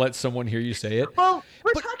not to let someone hear you say it. Well,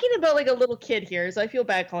 we're talking about like a little kid here, so I feel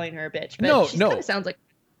bad calling her a bitch. But No, she kind of sounds like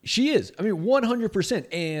she is. I mean, 100%.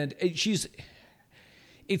 And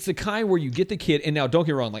it's the kind where you get the kid. And now don't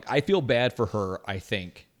get me wrong. Like, I feel bad for her, I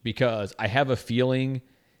think, because I have a feeling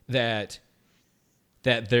that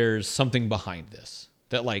there's something behind this.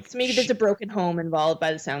 That like, so maybe there's a broken home involved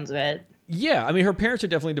by the sounds of it. Yeah, I mean, her parents are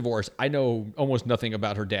definitely divorced. I know almost nothing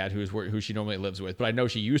about her dad, who she normally lives with, but I know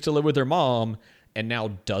she used to live with her mom and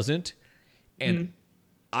now doesn't. And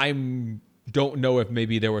I don't know if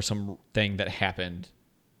maybe there was something that happened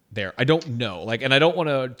there. I don't know. Like, and I don't want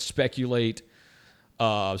to speculate,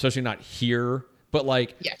 especially not here. But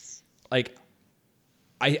like, yes, like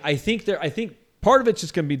I think part of it's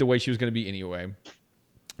just going to be the way she was going to be anyway.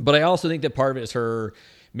 But I also think that part of it is her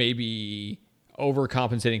maybe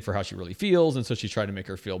overcompensating for how she really feels, and so she's trying to make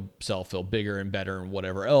herself feel bigger and better and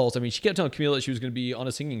whatever else. I mean, she kept telling Camille that she was going to be on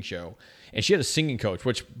a singing show, and she had a singing coach,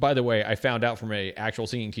 which, by the way, I found out from a actual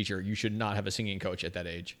singing teacher, you should not have a singing coach at that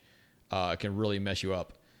age. It can really mess you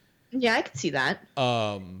up. Yeah, I could see that.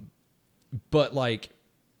 But like,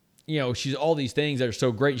 you know, she's all these things that are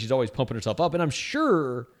so great. She's always pumping herself up, and I'm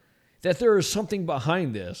sure that there is something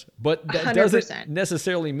behind this, but that 100%. doesn't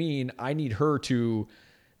necessarily mean I need her to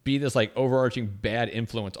be this like overarching bad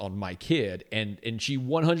influence on my kid. And she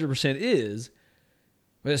 100% is,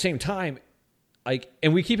 but at the same time, like,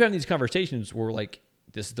 and we keep having these conversations where we're like,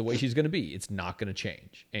 this is the way she's going to be. It's not going to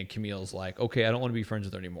change. And Camille's like, okay, I don't want to be friends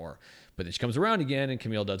with her anymore. But then she comes around again and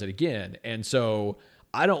Camille does it again. And so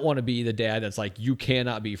I don't want to be the dad that's like, you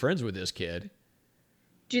cannot be friends with this kid.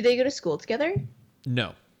 Do they go to school together?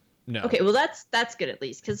 No. Okay, well that's good at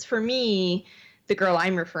least, because for me, the girl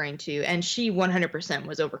I'm referring to, and she 100%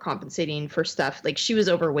 was overcompensating for stuff. Like, she was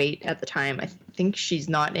overweight at the time. I think she's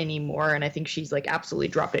not anymore, and I think she's like absolutely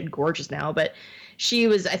drop dead gorgeous now. But she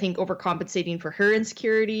was, I think, overcompensating for her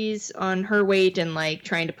insecurities on her weight, and like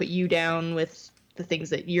trying to put you down with the things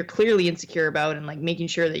that you're clearly insecure about, and like making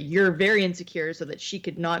sure that you're very insecure so that she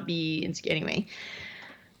could not be insecure. Anyway,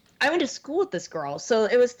 I went to school with this girl, so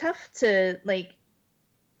it was tough to like.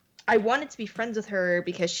 I wanted to be friends with her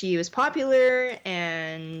because she was popular,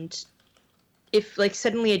 and if like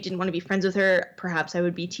suddenly I didn't want to be friends with her, perhaps I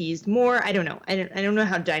would be teased more. I don't know. I don't know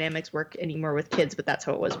how dynamics work anymore with kids, but that's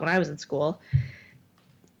how it was when I was in school.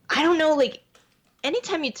 I don't know, like,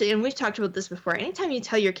 anytime and we've talked about this before, anytime you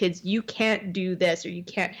tell your kids you can't do this or you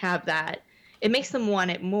can't have that, it makes them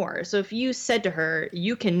want it more. So if you said to her,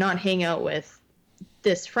 you cannot hang out with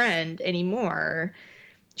this friend anymore,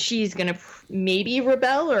 she's going to maybe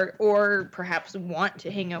rebel or perhaps want to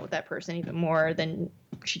hang out with that person even more than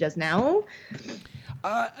she does now.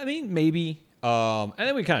 I mean, maybe. And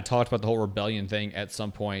then we kind of talked about the whole rebellion thing at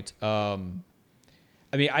some point. I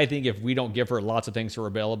mean, I think if we don't give her lots of things to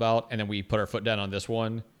rebel about, and then we put our foot down on this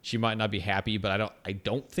one, she might not be happy, but I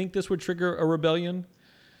don't think this would trigger a rebellion.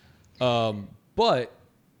 But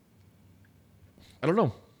I don't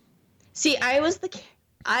know. See, I was the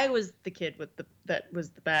kid that was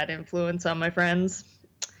the bad influence on my friends.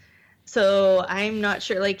 So I'm not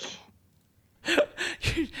sure, like.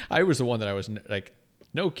 I was the one that I was like,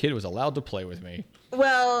 no kid was allowed to play with me.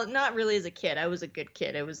 Well, not really as a kid. I was a good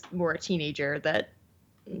kid. I was more a teenager that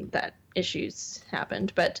issues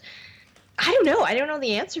happened. But I don't know. I don't know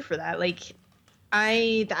the answer for that. Like,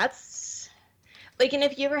 that's like, and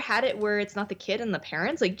if you ever had it where it's not the kid and the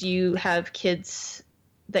parents, like, do you have kids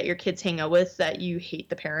that your kids hang out with that you hate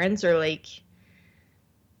the parents, or like,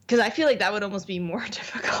 because I feel like that would almost be more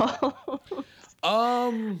difficult.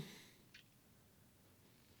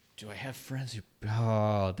 do I have friends who?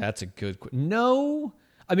 Oh, that's a good. No,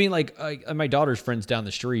 I mean, like my daughter's friends down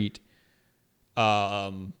the street.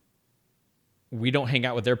 We don't hang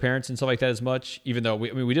out with their parents and stuff like that as much, even though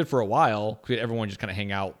we did for a while. Everyone just kind of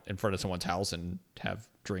hang out in front of someone's house and have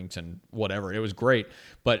drinks and whatever. It was great.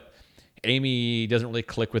 But Amy doesn't really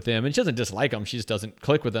click with them, and she doesn't dislike them. She just doesn't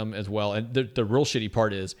click with them as well. And the real shitty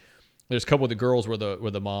part is there's a couple of the girls where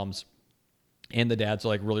the moms and the dads are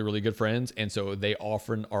like really, really good friends. And so they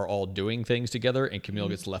often are all doing things together, and Camille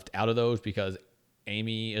gets left out of those because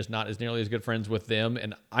Amy is not as nearly as good friends with them.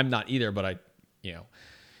 And I'm not either, but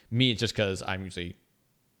me, it's just because I'm usually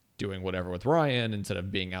doing whatever with Ryan instead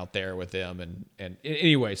of being out there with them. And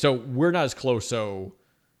anyway, so we're not as close. So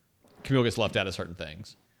Camille gets left out of certain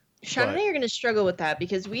things. Sean and I are going to struggle with that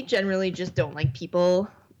because we generally just don't like people.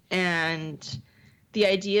 And the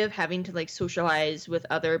idea of having to like socialize with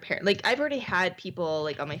other parents, like I've already had people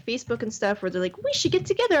like on my Facebook and stuff where they're like, we should get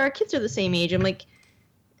together. Our kids are the same age. I'm like,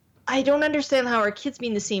 I don't understand how our kids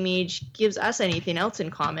being the same age gives us anything else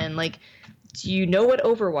in common. Like, do you know what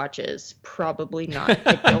Overwatch is? Probably not.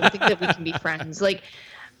 I don't think that we can be friends. Like,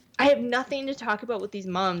 I have nothing to talk about with these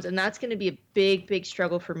moms, and that's going to be a big, big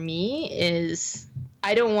struggle for me. Is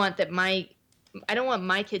I don't want my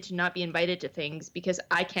kid to not be invited to things because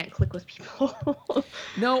I can't click with people.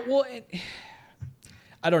 No, well,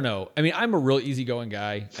 I don't know. I mean, I'm a real easygoing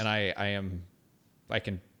guy, and I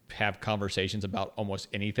can have conversations about almost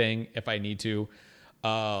anything if I need to.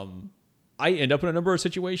 I end up in a number of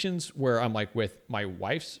situations where I'm like with my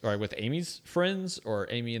wife's or with Amy's friends, or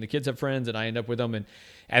Amy and the kids have friends, and I end up with them,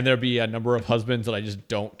 and there'll be a number of husbands that I just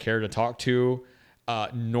don't care to talk to.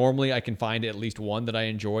 Normally I can find at least one that I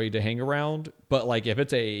enjoy to hang around, but like if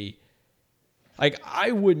it's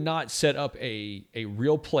I would not set up a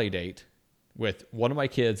real play date with one of my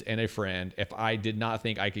kids and a friend if I did not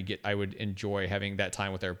think I would enjoy having that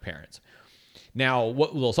time with their parents. Now,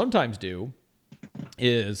 what we'll sometimes do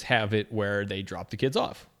is have it where they drop the kids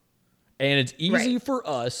off. And it's easy for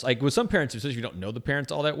us, like with some parents, especially if you don't know the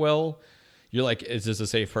parents all that well, you're like, is this a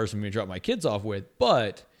safe person for me to drop my kids off with?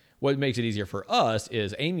 But what makes it easier for us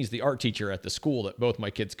is Amy's the art teacher at the school that both my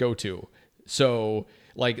kids go to. So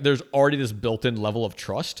like there's already this built-in level of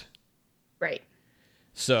trust. Right.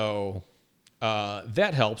 So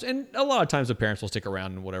that helps. And a lot of times the parents will stick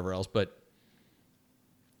around and whatever else, but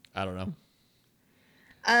I don't know.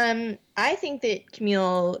 I think that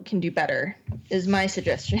Camille can do better is my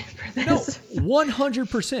suggestion for this. No,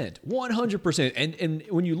 100%, 100%. And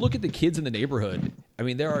when you look at the kids in the neighborhood, I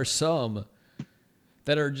mean, there are some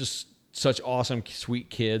that are just such awesome,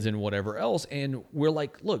 sweet kids and whatever else. And we're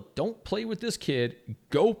like, look, don't play with this kid.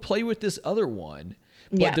 Go play with this other one.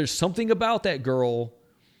 But there's something about that girl.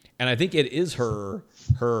 And I think it is her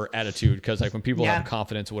attitude. Because like when people have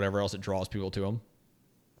confidence or whatever else, it draws people to them.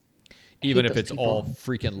 Even if it's all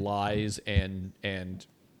freaking lies and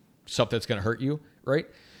stuff that's going to hurt you, right?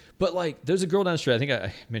 But like, there's a girl down the street. I think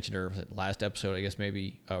I mentioned her last episode. I guess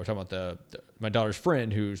maybe we're talking about my daughter's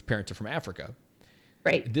friend whose parents are from Africa.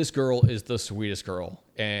 Right. This girl is the sweetest girl,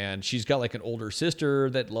 and she's got like an older sister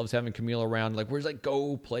that loves having Camille around. Like, where's like,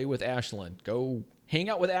 go play with Ashlyn, go hang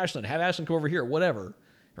out with Ashlyn, have Ashlyn come over here, whatever,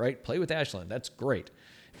 right? Play with Ashlyn. That's great.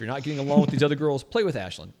 If you're not getting along with these other girls, play with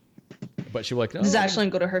Ashlyn. But she was like, no. Does Ashlyn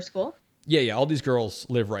go to her school? Yeah. All these girls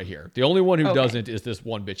live right here. The only one who doesn't is this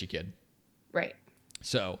one bitchy kid. Right.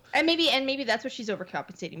 So. And maybe that's what she's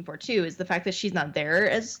overcompensating for too, is the fact that she's not there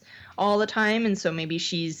as all the time, and so maybe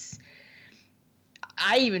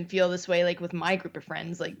I even feel this way like with my group of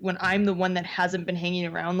friends, like when I'm the one that hasn't been hanging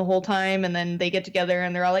around the whole time, and then they get together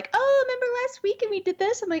and they're all like, oh, remember last week and we did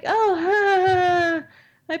this? I'm like, oh,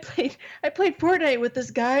 I played Fortnite with this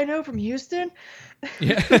guy I know from Houston.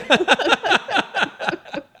 Yeah.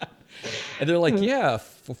 And they're like, yeah.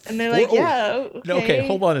 And they're like, yeah. Okay,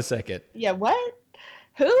 hold on a second. Yeah, what?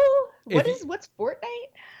 Who? What's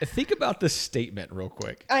Fortnite? Think about this statement real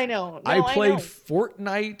quick. I know. No, I played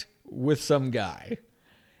Fortnite with some guy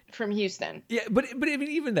from Houston. Yeah, but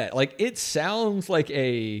even that, like, it sounds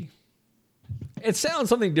something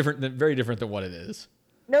different, very different than what it is.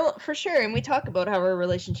 No, for sure. And we talk about how our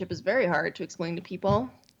relationship is very hard to explain to people.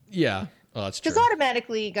 Yeah. Oh, that's true. Because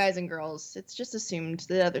automatically, guys and girls, it's just assumed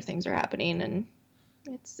that other things are happening, and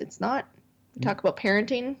it's not. We talk about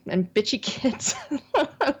parenting and bitchy kids.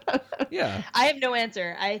 Yeah. I have no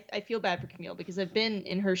answer. I feel bad for Camille because I've been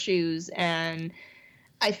in her shoes, and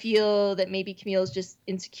I feel that maybe Camille's just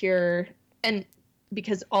insecure, and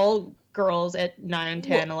because all girls at 9,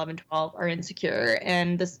 10, 11, 12 are insecure,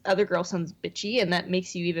 and this other girl sounds bitchy, and that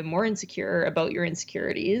makes you even more insecure about your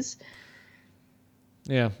insecurities.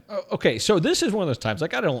 Yeah. Okay. So this is one of those times.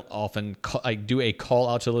 Like I don't often do a call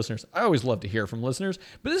out to listeners. I always love to hear from listeners,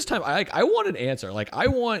 but this time I want an answer. Like I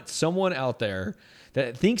want someone out there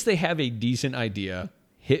that thinks they have a decent idea.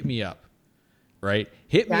 Hit me up, right?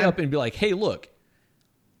 Hit me up and be like, hey, look,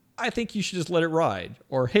 I think you should just let it ride.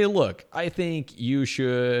 Or, hey, look, I think you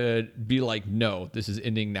should be like, no, this is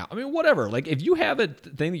ending now. I mean, whatever. Like if you have a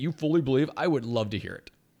thing that you fully believe, I would love to hear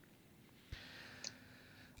it.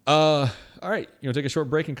 All right. You want to take a short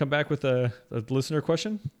break and come back with a listener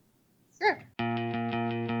question? Sure.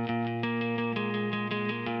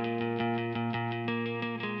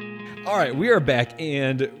 All right. We are back.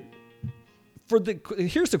 And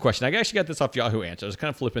here's the question. I actually got this off Yahoo Answers. I was kind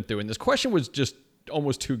of flipping through, and this question was just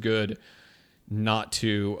almost too good not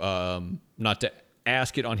to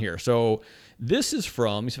ask it on here. So this is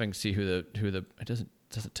from, let me see if I can see who the it doesn't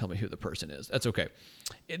tell me who the person is. That's okay.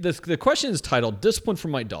 The question is titled "Discipline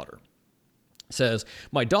from My Daughter." It says,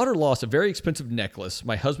 my daughter lost a very expensive necklace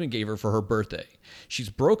my husband gave her for her birthday. She's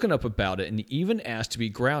broken up about it and even asked to be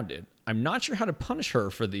grounded. I'm not sure how to punish her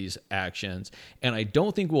for these actions, and I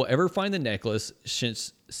don't think we'll ever find the necklace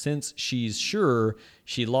since she's sure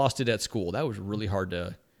she lost it at school. That was really hard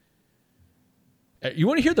to... You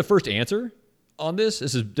want to hear the first answer on this?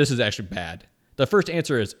 This is actually bad. The first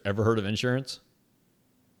answer is, ever heard of insurance?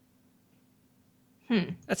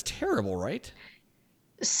 That's terrible, right?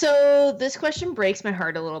 So this question breaks my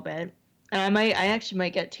heart a little bit. I actually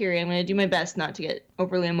might get teary. I'm going to do my best not to get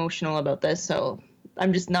overly emotional about this. So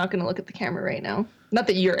I'm just not going to look at the camera right now. Not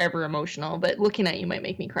that you're ever emotional, but looking at you might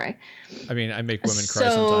make me cry. I mean, I make women cry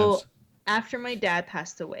sometimes. After my dad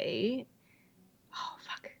passed away, oh,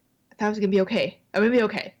 fuck. I thought I was going to be okay. I'm going to be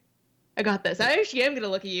okay. I got this. I actually am going to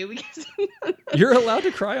look at you because... You're allowed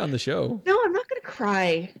to cry on the show. No, I'm not going to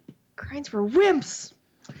cry. Crying's for wimps.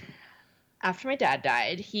 After my dad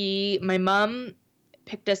died, my mom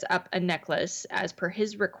picked us up a necklace as per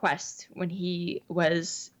his request when he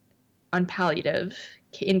was in palliative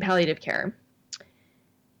care.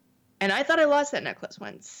 And I thought I lost that necklace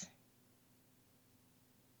once.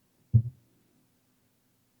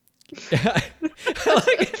 I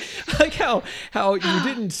like how you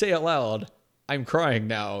didn't say it loud, I'm crying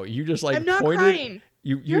now. You just like I'm not pointed. Crying.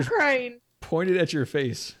 You're crying. Pointed at your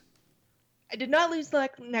face. I did not lose the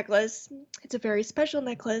necklace. It's a very special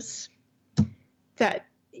necklace that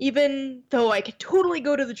even though I could totally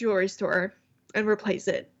go to the jewelry store and replace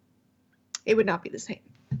it, it would not be the same.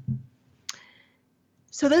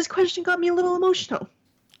 So this question got me a little emotional.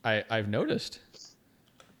 I've noticed.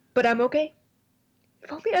 But I'm okay.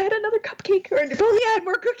 If only I had another cupcake, or if only I had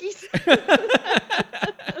more cookies.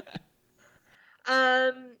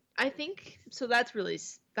 I think, so that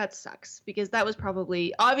sucks, because that was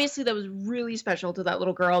obviously that was really special to that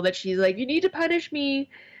little girl that she's like, you need to punish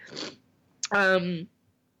me. I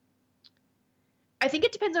think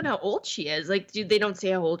it depends on how old she is. Like, they don't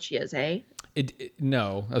say how old she is, hey?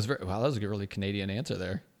 No, that was that was a really Canadian answer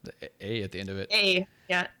there. The A at the end of it. A,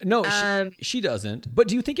 yeah. No, she doesn't. But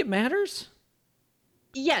do you think it matters?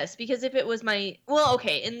 Yes, because if it was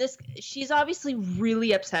she's obviously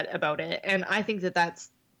really upset about it, and I think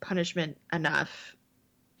that's punishment enough.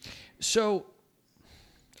 So,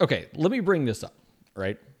 okay, let me bring this up,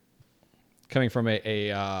 right? Coming from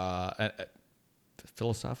a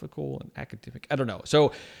philosophical and academic, I don't know.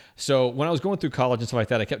 So when I was going through college and stuff like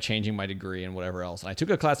that, I kept changing my degree and whatever else. And I took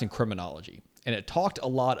a class in criminology, and it talked a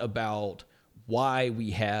lot about why we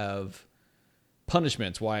have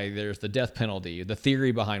punishments, why there's the death penalty, the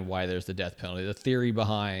theory behind why there's the death penalty, the theory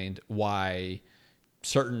behind why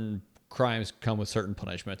certain crimes come with certain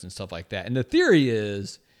punishments and stuff like that. And the theory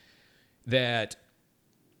is that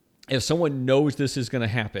if someone knows this is going to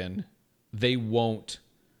happen, they won't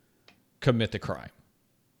commit the crime,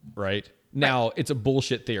 right? Now, it's a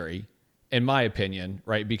bullshit theory, in my opinion,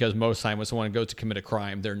 right? Because most time when someone goes to commit a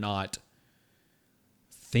crime, they're not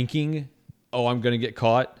thinking, oh, I'm going to get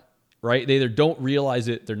caught, right? They either don't realize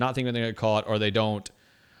it, they're not thinking they're going to get caught, or they don't,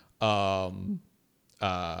 like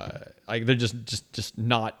they're just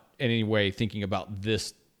not in any way thinking about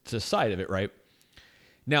this side of it, right?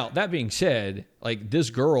 Now, that being said, like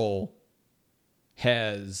this girl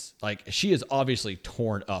she is obviously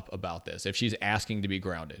torn up about this if she's asking to be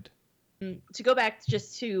grounded. To go back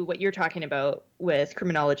just to what you're talking about with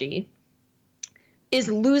criminology, is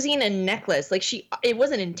losing a necklace, like it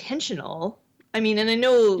wasn't intentional. I mean, and I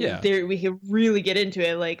know we could really get into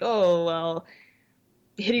it, like, oh, well,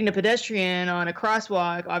 hitting a pedestrian on a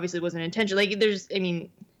crosswalk obviously wasn't intentional. Like,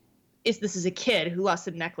 this is a kid who lost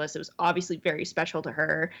a necklace. It was obviously very special to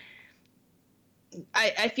her.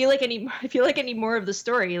 I feel like I need more of the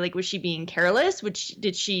story. Like, was she being careless?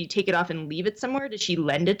 Did she take it off and leave it somewhere? Did she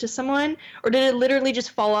lend it to someone, or did it literally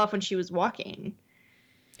just fall off when she was walking?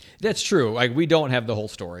 That's true. Like, we don't have the whole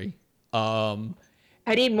story. I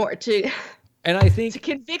need more to And I think to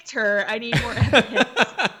convict her. I need more evidence.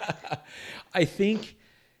 I think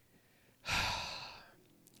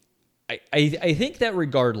I think that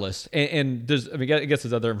regardless, and there's, I mean, I guess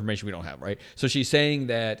there's other information we don't have, right? So she's saying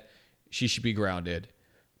that she should be grounded,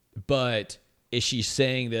 but is she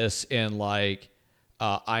saying this in like,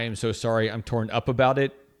 I am so sorry, I'm torn up about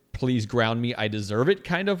it, please ground me, I deserve it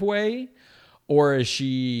kind of way? Or is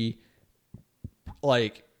she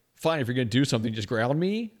like, fine, if you're going to do something, just ground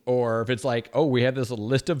me? Or if it's like, oh, we have this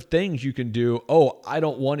list of things you can do. Oh, I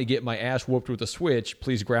don't want to get my ass whooped with a switch,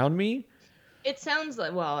 please ground me? It sounds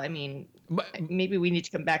like, well, I mean, maybe we need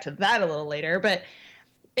to come back to that a little later, but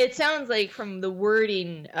it sounds like from the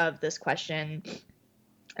wording of this question,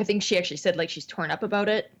 I think she actually said like she's torn up about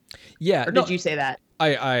it. Yeah. Or did you say that?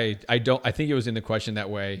 I don't, I think it was in the question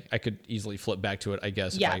that way. I could easily flip back to it, I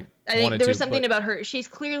guess. Yeah. If I think there was something about her. She's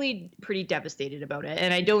clearly pretty devastated about it.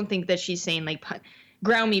 And I don't think that she's saying like,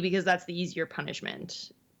 ground me because that's the easier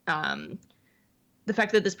punishment. The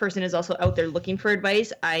fact that this person is also out there looking for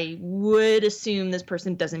advice, I would assume this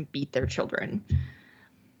person doesn't beat their children.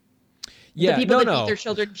 Yeah, the people that beat their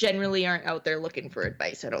children generally aren't out there looking for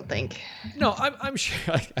advice, I don't think. No, I'm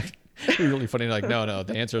sure. It'd be really funny. Like, no,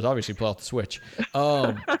 the answer is obviously pull out the switch.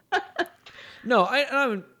 No,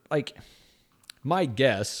 I'm like, my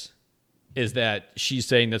guess is that she's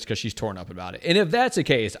saying this because she's torn up about it. And if that's the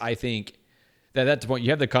case, I think that at the point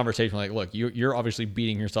you have the conversation like, look, you're obviously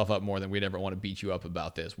beating yourself up more than we'd ever want to beat you up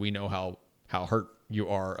about this. We know how hurt you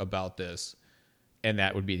are about this, and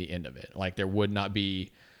that would be the end of it. Like, there would not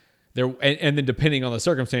be there, and then depending on the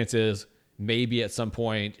circumstances, maybe at some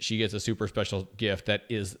point she gets a super special gift that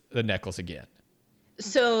is the necklace again.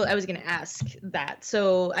 So I was going to ask that.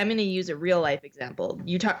 So I'm going to use a real life example.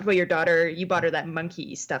 You talked about your daughter. You bought her that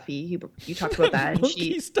monkey stuffy. You talked about that.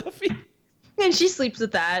 Monkey stuffy. And she sleeps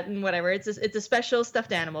with that and whatever. It's a special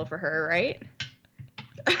stuffed animal for her, right?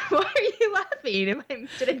 Why are you laughing?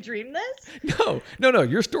 Did I dream this? No.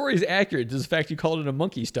 Your story is accurate. Just the fact you called it a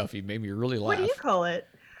monkey stuffy made me really laugh. What do you call it?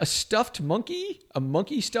 A stuffed monkey? A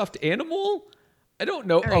monkey stuffed animal? I don't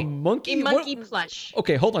know. Right. A monkey? A monkey plush.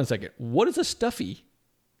 Okay, hold on a second. What is a stuffy?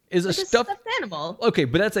 Is a stuffed animal. Okay,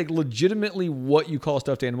 but that's like legitimately what you call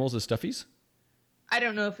stuffed animals is stuffies? I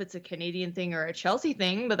don't know if it's a Canadian thing or a Chelsea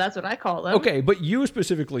thing, but that's what I call them. Okay, but you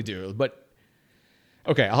specifically do. But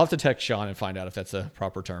okay, I'll have to text Sean and find out if that's a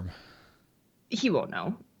proper term. He won't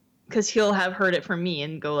know because he'll have heard it from me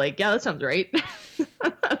and go like, "Yeah, that sounds right."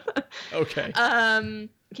 Okay.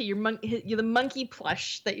 Okay, you're the monkey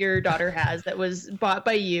plush that your daughter has that was bought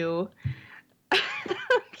by you.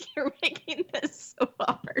 You're making this so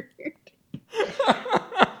hard.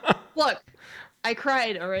 Look, I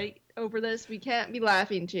cried, all right, over this. We can't be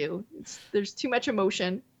laughing too. There's too much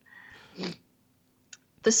emotion.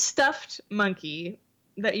 The stuffed monkey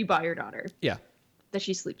that you bought your daughter. Yeah. That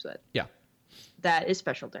she sleeps with. Yeah. That is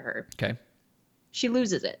special to her. Okay. She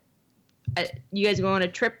loses it. You guys go on a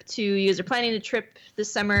trip you guys are planning a trip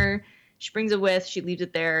this summer. She brings it with. She leaves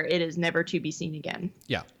it there. It is never to be seen again.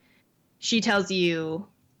 Yeah. She tells you,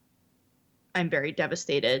 I'm very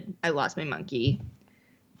devastated. I lost my monkey.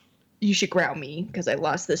 You should ground me because I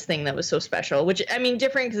lost this thing that was so special. Which, I mean,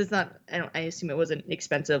 different because it's not, I assume it wasn't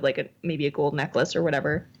expensive, like maybe a gold necklace or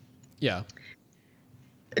whatever. Yeah.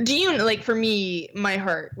 Do you, like, for me, my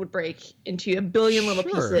heart would break into a billion little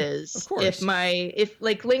pieces. Of course. If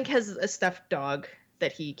like Link has a stuffed dog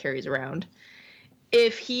that he carries around.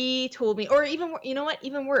 If he told me, or even, you know what,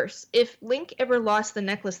 even worse, if Link ever lost the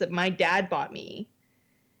necklace that my dad bought me,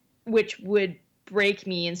 which would break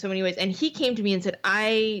me in so many ways, and he came to me and said,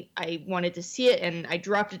 I wanted to see it, and I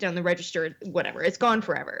dropped it down the register, whatever, it's gone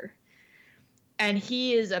forever. And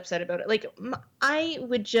he is upset about it. Like, I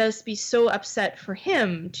would just be so upset for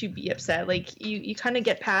him to be upset. Like, you kind of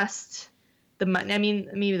get past the money. I mean,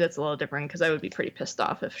 maybe that's a little different because I would be pretty pissed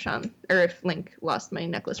off if Link lost my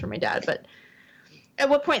necklace for my dad. But at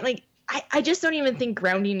what point, like, I just don't even think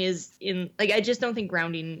grounding is I just don't think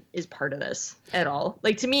grounding is part of this at all.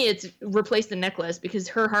 Like, to me, it's replace the necklace because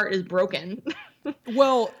her heart is broken.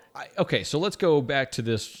 Well, okay, so let's go back to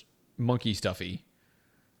this monkey stuffy.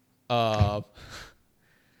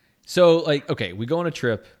 So like, okay, we go on a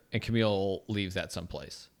trip and Camille leaves that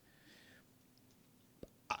someplace.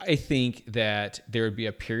 I think that there would be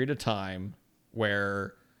a period of time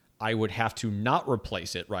where I would have to not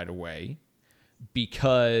replace it right away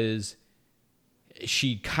because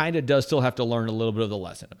she kind of does still have to learn a little bit of the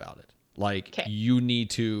lesson about it. Like, Okay. you need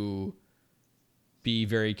to be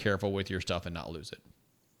very careful with your stuff and not lose it.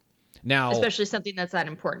 Now, Especially something that's that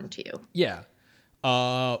important to you. yeah.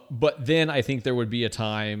 But then I think there would be a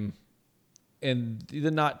time in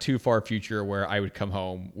the not too far future where I would come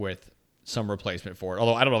home with some replacement for it.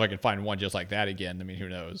 Although I don't know if I can find one just like that again. I mean, who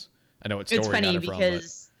knows? I know what store It's we got funny it from.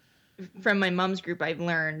 because from my mom's group, I've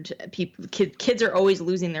learned kids are always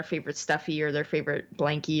losing their favorite stuffy or their favorite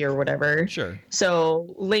blankie or whatever. Sure.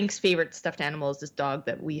 So Link's favorite stuffed animal is this dog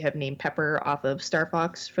that we have named Pepper off of Star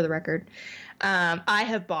Fox, for the record. I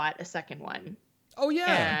have bought a second one. Oh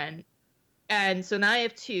yeah. And so now I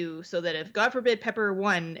have two, so that if, God forbid, Pepper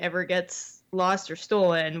 1 ever gets lost or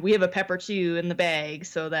stolen, we have a Pepper 2 in the bag,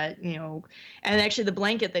 so that, you know. And actually, the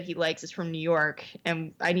blanket that he likes is from New York,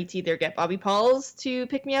 and I need to either get Bobby Paul's to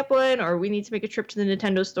pick me up one, or we need to make a trip to the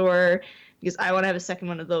Nintendo store, because I want to have a second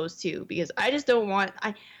one of those too, because I just don't want.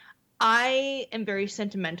 I am very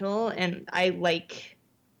sentimental, and I like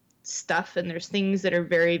stuff, and there's things that are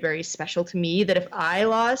very, very special to me that if I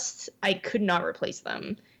lost, I could not replace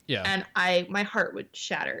them. Yeah. And my heart would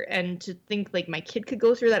shatter. And to think like my kid could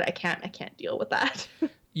go through that, I can't deal with that.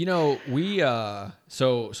 You know, we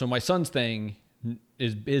so my son's thing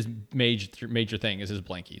is his major thing is his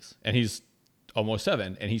blankies, and he's almost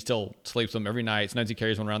 7, and he still sleeps them every night. Sometimes he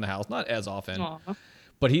carries one around the house, not as often. Aww.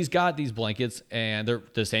 But he's got these blankets, and they're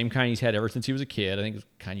the same kind he's had ever since he was a kid. I think it's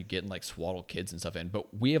kind you get in like Swaddle Kids and stuff in.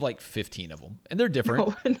 But we have like 15 of them, and they're different.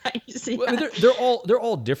 Oh, nice. Yeah. I mean, they're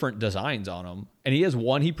all different designs on them, and he has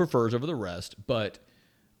one he prefers over the rest. But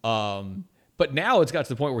now it's got to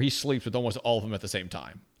the point where he sleeps with almost all of them at the same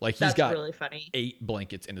time. Like he's got really funny. 8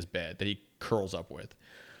 blankets in his bed that he curls up with.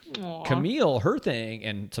 Aww. Camille, her thing,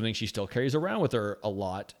 and something she still carries around with her a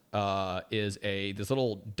lot, is this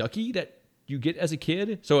little ducky that you get as a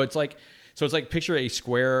kid. So it's like picture a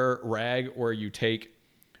square rag where you take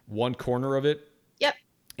one corner of it. Yep.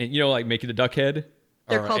 And like make it a duck head.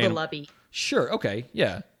 They're called a lovey. Sure. Okay.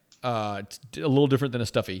 Yeah. It's a little different than a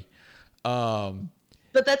stuffy.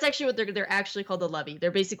 But that's actually what they're actually called, a lovey.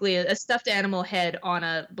 They're basically a stuffed animal head on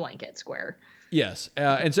a blanket square. Yes.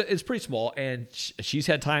 And so it's pretty small, and she's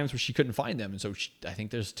had times where she couldn't find them. And so I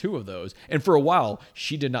think there's 2 of those. And for a while,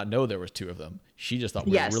 she did not know there was 2 of them. She just thought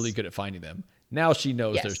we were really good at finding them. Now she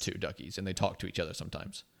knows there's 2 duckies, and they talk to each other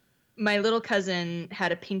sometimes. My little cousin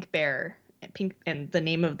had a pink bear, and the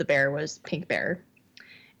name of the bear was Pink Bear.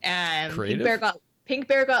 And Creative? Pink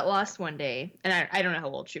Bear got lost one day, and I don't know how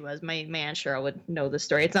old she was. My Aunt Cheryl would know the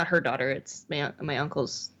story. It's not her daughter. It's my Uncle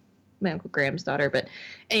Graham's daughter. But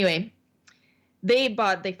anyway, they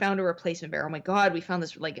found a replacement bear. Oh my God, we found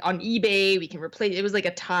this like on eBay. We can replace. It was like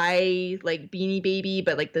a Thai like Beanie Baby,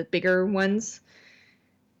 but like the bigger ones.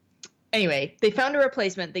 Anyway, they found a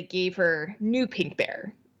replacement. They gave her new Pink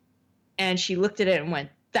Bear, and she looked at it and went,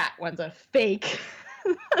 "That one's a fake."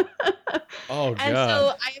 Oh, God. And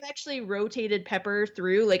so I've actually rotated Pepper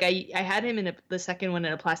through. Like I had him in the second one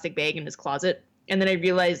in a plastic bag in his closet. And then I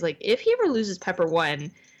realized, like, if he ever loses Pepper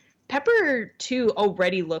 1, Pepper 2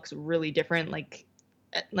 already looks really different. Like,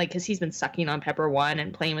 because he's been sucking on Pepper 1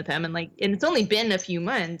 and playing with him. And it's only been a few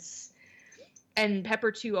months. And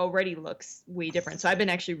Pepper 2 already looks way different. So I've been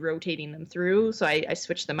actually rotating them through. So I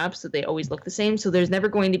switched them up so they always look the same. So there's never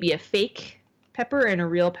going to be a fake Pepper and a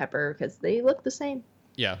real Pepper because they look the same.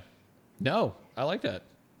 Yeah. No, I like that.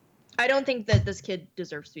 I don't think that this kid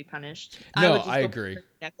deserves to be punished. No, I agree.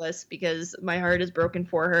 Necklace, because my heart is broken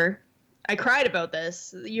for her. I cried about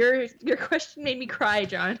this. Your question made me cry,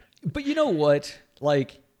 John. But you know what?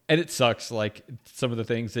 Like, and it sucks. Like some of the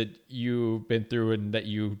things that you've been through and that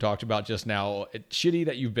you talked about just now. It's shitty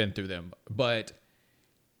that you've been through them, but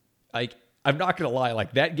like, I'm not gonna lie.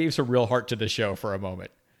 Like that gave some real heart to the show for a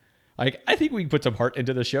moment. Like, I think we can put some heart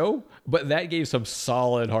into the show, but that gave some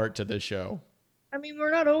solid heart to the show. I mean, we're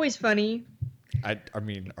not always funny. I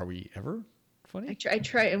mean, are we ever funny? I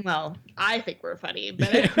try. Well, I think we're funny,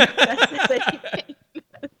 but that's anything.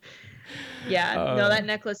 Yeah, no, that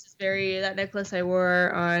necklace I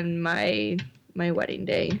wore on my wedding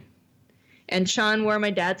day. And Sean wore my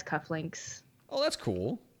dad's cufflinks. Oh, that's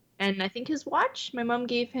cool. And I think his watch, my mom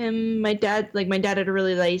gave him. My dad had a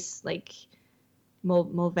really nice, like,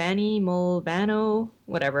 Mulvano,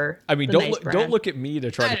 whatever. I mean, don't look at me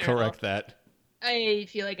to try to correct that. I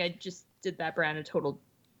feel like I just did that brand a total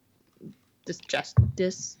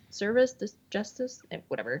disjustice,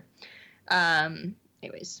 whatever.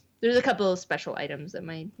 Anyways, there's a couple of special items that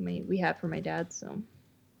we have for my dad, so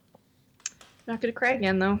not gonna cry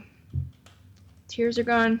again though. Tears are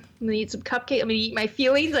gone. I'm gonna eat some cupcake. I'm gonna eat my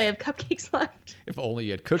feelings. I have cupcakes left. If only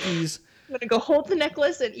you had cookies. I'm gonna go hold the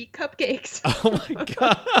necklace and eat cupcakes. Oh my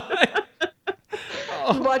God.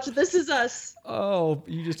 Watch This Is Us. Oh,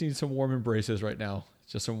 you just need some warm embraces right now.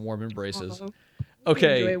 Just some warm embraces. Oh,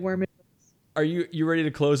 Okay. enjoy warm. Are you ready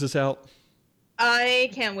to close this out? I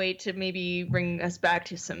can't wait to maybe bring us back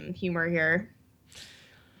to some humor here.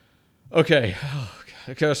 Okay.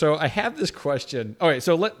 Okay, so I have this question. All right,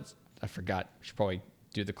 so I forgot. I should probably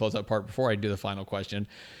do the closeout part before I do the final question.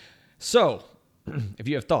 So, if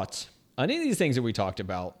you have thoughts on any of these things that we talked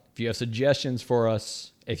about, if you have suggestions for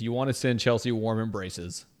us, if you want to send Chelsea warm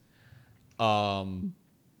embraces, all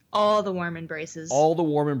the warm embraces.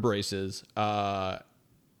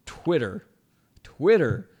 Twitter,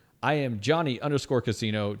 I am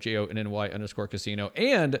Johnny_Casino, JONNY_Casino.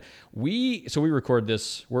 And we record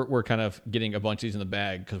this. We're kind of getting a bunch of these in the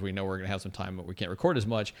bag because we know we're going to have some time, but we can't record as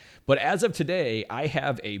much. But as of today, I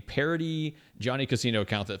have a parody Johnny Casino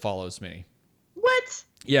account that follows me. What?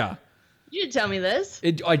 Yeah. You didn't tell me this.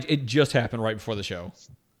 It just happened right before the show.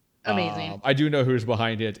 Amazing. I do know who's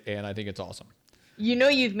behind it, and I think it's awesome. You know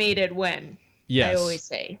you've made it when? Yes. I always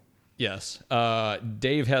say. Yes.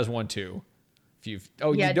 Dave has one too. You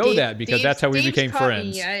know Dave, that because that's how we became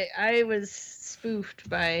friends. Me. I was spoofed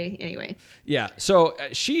by anyway. Yeah. So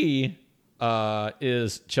she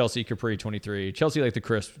is Chelsea Capri 23. Chelsea like the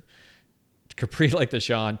crisp. Capri like the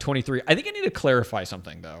Sean 23. I think I need to clarify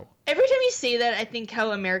something though. Every time you say that, I think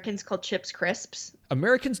how Americans call chips crisps.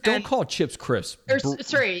 Americans don't call chips crisp. British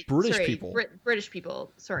people. British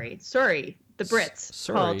people. Sorry. The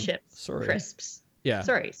Brits call chips crisps. Yeah.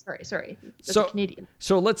 Sorry. That's a Canadian.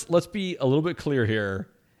 So let's be a little bit clear here.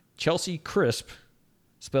 Chelsea Crisp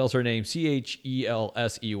spells her name CHELSEY,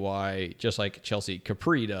 just like Chelsea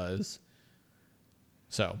Capri does.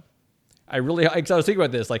 So I was thinking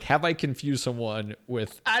about this. Like, have I confused someone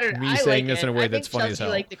with me saying this in a way that's funny as hell?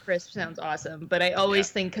 Chelsea like the crisp sounds awesome, but I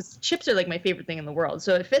always think because chips are like my favorite thing in the world,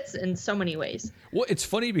 so it fits in so many ways. Well, it's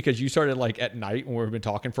funny because you started like at night when we've been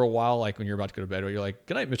talking for a while, like when you're about to go to bed, where you're like,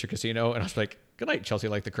 "Good night, Mr. Casino," and I was like, "Good night, Chelsea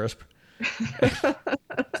like the crisp."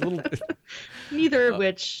 Neither of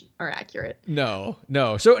which are accurate. No.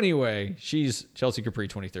 So anyway, she's Chelsea Capri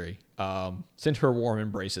 23. Sent her warm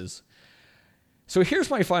embraces. So here's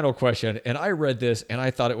my final question, and I read this and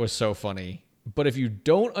I thought it was so funny. But if you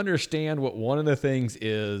don't understand what one of the things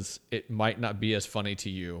is, it might not be as funny to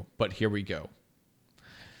you. But here we go.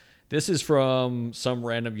 This is from some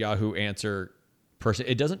random Yahoo Answer person.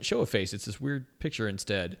 It doesn't show a face. It's this weird picture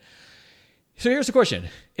instead. So here's the question.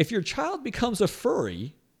 If your child becomes a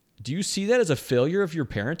furry, do you see that as a failure of your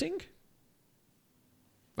parenting?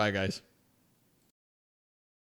 Bye, guys.